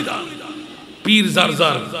মুরিদান, পীর যার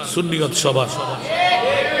যার, সুন্নিয়ত সবার।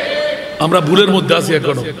 আমরা ভুলের মধ্যে আছি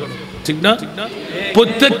এখনো, ঠিক না?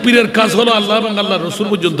 প্রত্যেক পীরের কাজ হলো আল্লাহ এবং আল্লাহ রসুল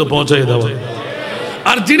পর্যন্ত পৌঁছাই দেওয়া।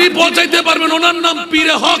 আর যিনি পৌঁছাইতে পারবেন ওনার নাম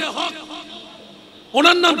পীরে হক,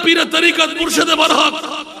 ওনার নাম পীরে তরিকত মুর্শিদে বরহক।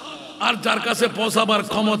 আর যার কাছে পৌঁছাবার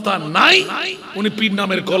ক্ষমতা নাই, উনি পীর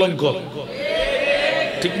নামের কলঙ্ক,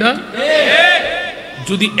 ঠিক না?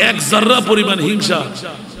 যদি 1 জাররা পরিমাণ হিংসা,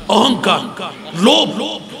 অহংকার, লোভ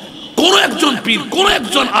কোন একজন পীর, কোন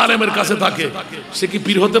একজন আলেমের কাছে থাকে, সে কি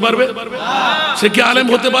পীর হতে পারবে? সে কি আলেম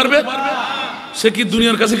হতে পারবে? সে কি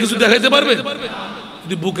দুনিয়ার কাছে কিছু দেখাইতে পারবে?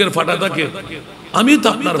 যদি বুকের ফাটা থাকে, আমি তো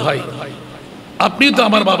আপনার ভাই, আপনি তো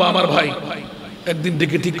আমার বাবা, আমার ভাই, একদিন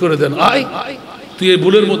ডেকে ঠিক করে দেন, আয় তুই এই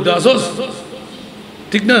ভুলের মধ্যে আসস,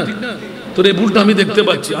 ঠিক না? তোর এই ভুলটা আমি দেখতে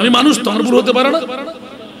পাচ্ছি, আমি মানুষ তো, আমার ভুল হতে পারে না?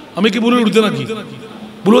 আমি কি ভুলে উঠতে নাকি?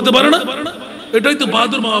 ভুল হতে পারে না? এটাই তো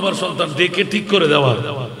বাহাদুর মা বাবার সন্তান, ডেকে ঠিক করে দেওয়া,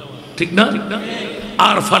 ঠিক না?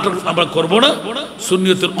 আর ফাটল আমরা করবো না।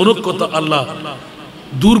 সুন্নিয়তের অনৈক্যতা আল্লাহ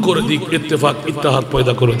দূর করে দিক, ইত্তেফাক ইত্তেহাদ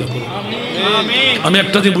পয়দা করে দিক। আমি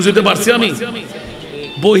একটা জিনিস বুঝতে পারছি, আমি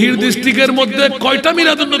বহির ডিস্ট্রিক্টের মধ্যে কয়টা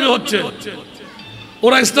মিলাদুন নবী হচ্ছে,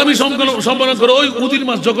 ওরা ইসলামী সম্মেলন করে, ওই উদির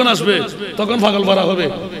মাস যখন আসবে তখন পাগল ভরা হবে।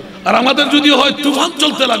 আর আমাদের যদি হয় তুফান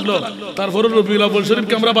চলতে লাগলো, তারপরে রবিউল আউয়াল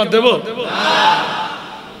শরীফকে আমরা বাদ দেবো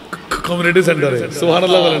কমিউনিটি সেন্টারে?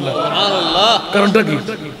 সুবহানাল্লাহ বলেন না? কারণটা কি?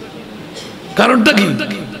 কারণটা কি?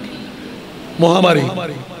 মহামারী,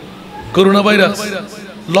 করোনা ভাইরাস,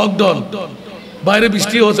 লকডাউন, বাইরে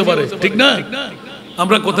বৃষ্টি হতে পারে, ঠিক না?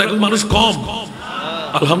 আমরা কোথায় মানুষ কম,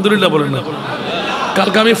 আলহামদুলিল্লাহ বলেন না?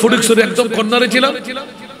 কালকে আমি ফটিকছড়ি একদম কর্নারে ছিলাম,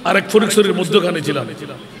 আর এক ফটিকছড়ির মধ্যখানে ছিলাম।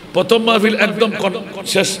 প্রথম মাহফিল একদম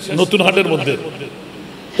শেষ নতুন হাটের মধ্যে।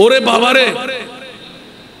 ওরে বাবারে,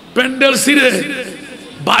 প্যান্ডেল ছিঁড়ে,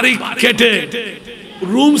 বাড়ি কেটে,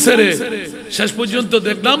 রুম ছেড়ে শেষ পর্যন্ত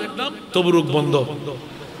দেখলাম তবরুক বন্ধ।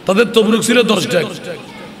 তাদের তবরুক ছিল 10 টাকা,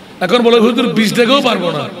 এখন বলে হুজুর 20 টাকাও পারবো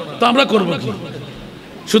না, তো আমরা করবো কি?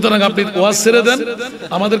 সুতরাং আপনি ওয়াজ ছেড়ে দেন,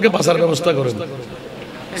 আমাদেরকে বাঁচার ব্যবস্থা করেন।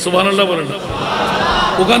 সুবহানাল্লাহ বলেন।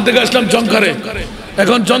 ওখান থেকে আসলাম জংকারে,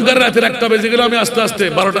 এখন জংকারে রাতের 1টা বেজে গেল, আমি আস্তে আস্তে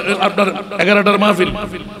 12টা, আপনার 11টার মাহফিল,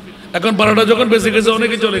 এখন 12টা যখন বেজে গেছে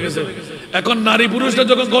অনেকে চলে গেছে। এখন নারী পুরুষরা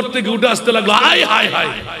যখন ঘর থেকে উঠে আসতে লাগলো, হাই হাই হাই,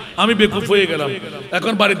 আমি বেকুফ হয়ে গেলাম।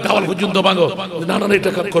 এখন বাড়ির দেওয়াল পর্যন্ত ভাঙো, না না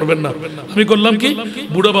এটা করবেন না। আমি করলাম কি,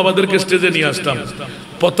 বুড়ো বাবাদেরকে স্টেজে নিয়ে আসলাম,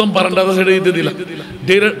 প্রথম বারান্দাটা ছেড়ে দিতে দিলাম।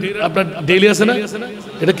 আপনার ডেইলি আছে না,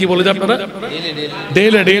 এটা কি বলে যে আপনারা,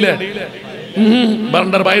 ডেইলে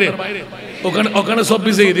বারান্দার বাইরে, ওখানে সব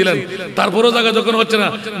বিছিয়ে দিলেন। তারপরেও জায়গা যখন হচ্ছে না,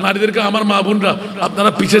 নারীদেরকে, আমার মা বোনরা, আপনারা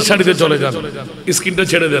পিছের শাড়িতে চলে যান, স্ক্রিনটা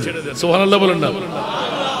ছেড়ে দেন। সুবহানাল্লাহ বলেন না?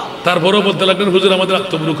 তারপরেও বলতে লাগলেন হুজুর আমাদের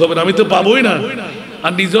তবরুক হবে না। আমি তো পাবোই না,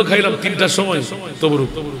 আর নিজেও খাইলাম 3টার সময়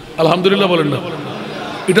তবরুক। আলহামদুলিল্লাহ বলেন না?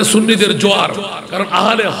 এটা সুন্নিদের জোয়ার, কারণ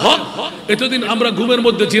আহলে হক এতদিন আমরা ঘুমের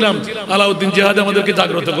মধ্যে ছিলাম, আলাউদ্দিন জিহাদ আমাদেরকে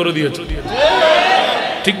জাগ্রত করে দিয়েছে,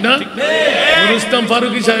 ঠিক না? নুরুল ইসলাম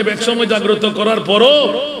ফারুকী সাহেব এক সময় জাগ্রত করার পরও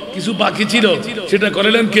কিছু বাকি ছিল, সেটা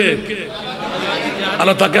করলেন কে?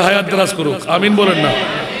 আল্লাহ তাকে হায়াত দারাজ করুক, আমিন বলেন না?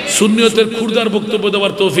 সুন্নিয়তের খুরদার বক্তব্য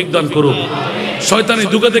দেওয়ার তৌফিক দান করুক, শয়তানি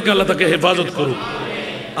দুঃখ থেকে আল্লাহ তাকে হেফাজত করুক,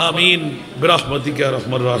 আমিন বিরহমাতিকা ইয়া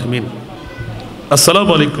আরহামার রাহিমিন।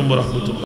 আসসালামু আলাইকুম ওয়া রাহমাতুল্লাহ।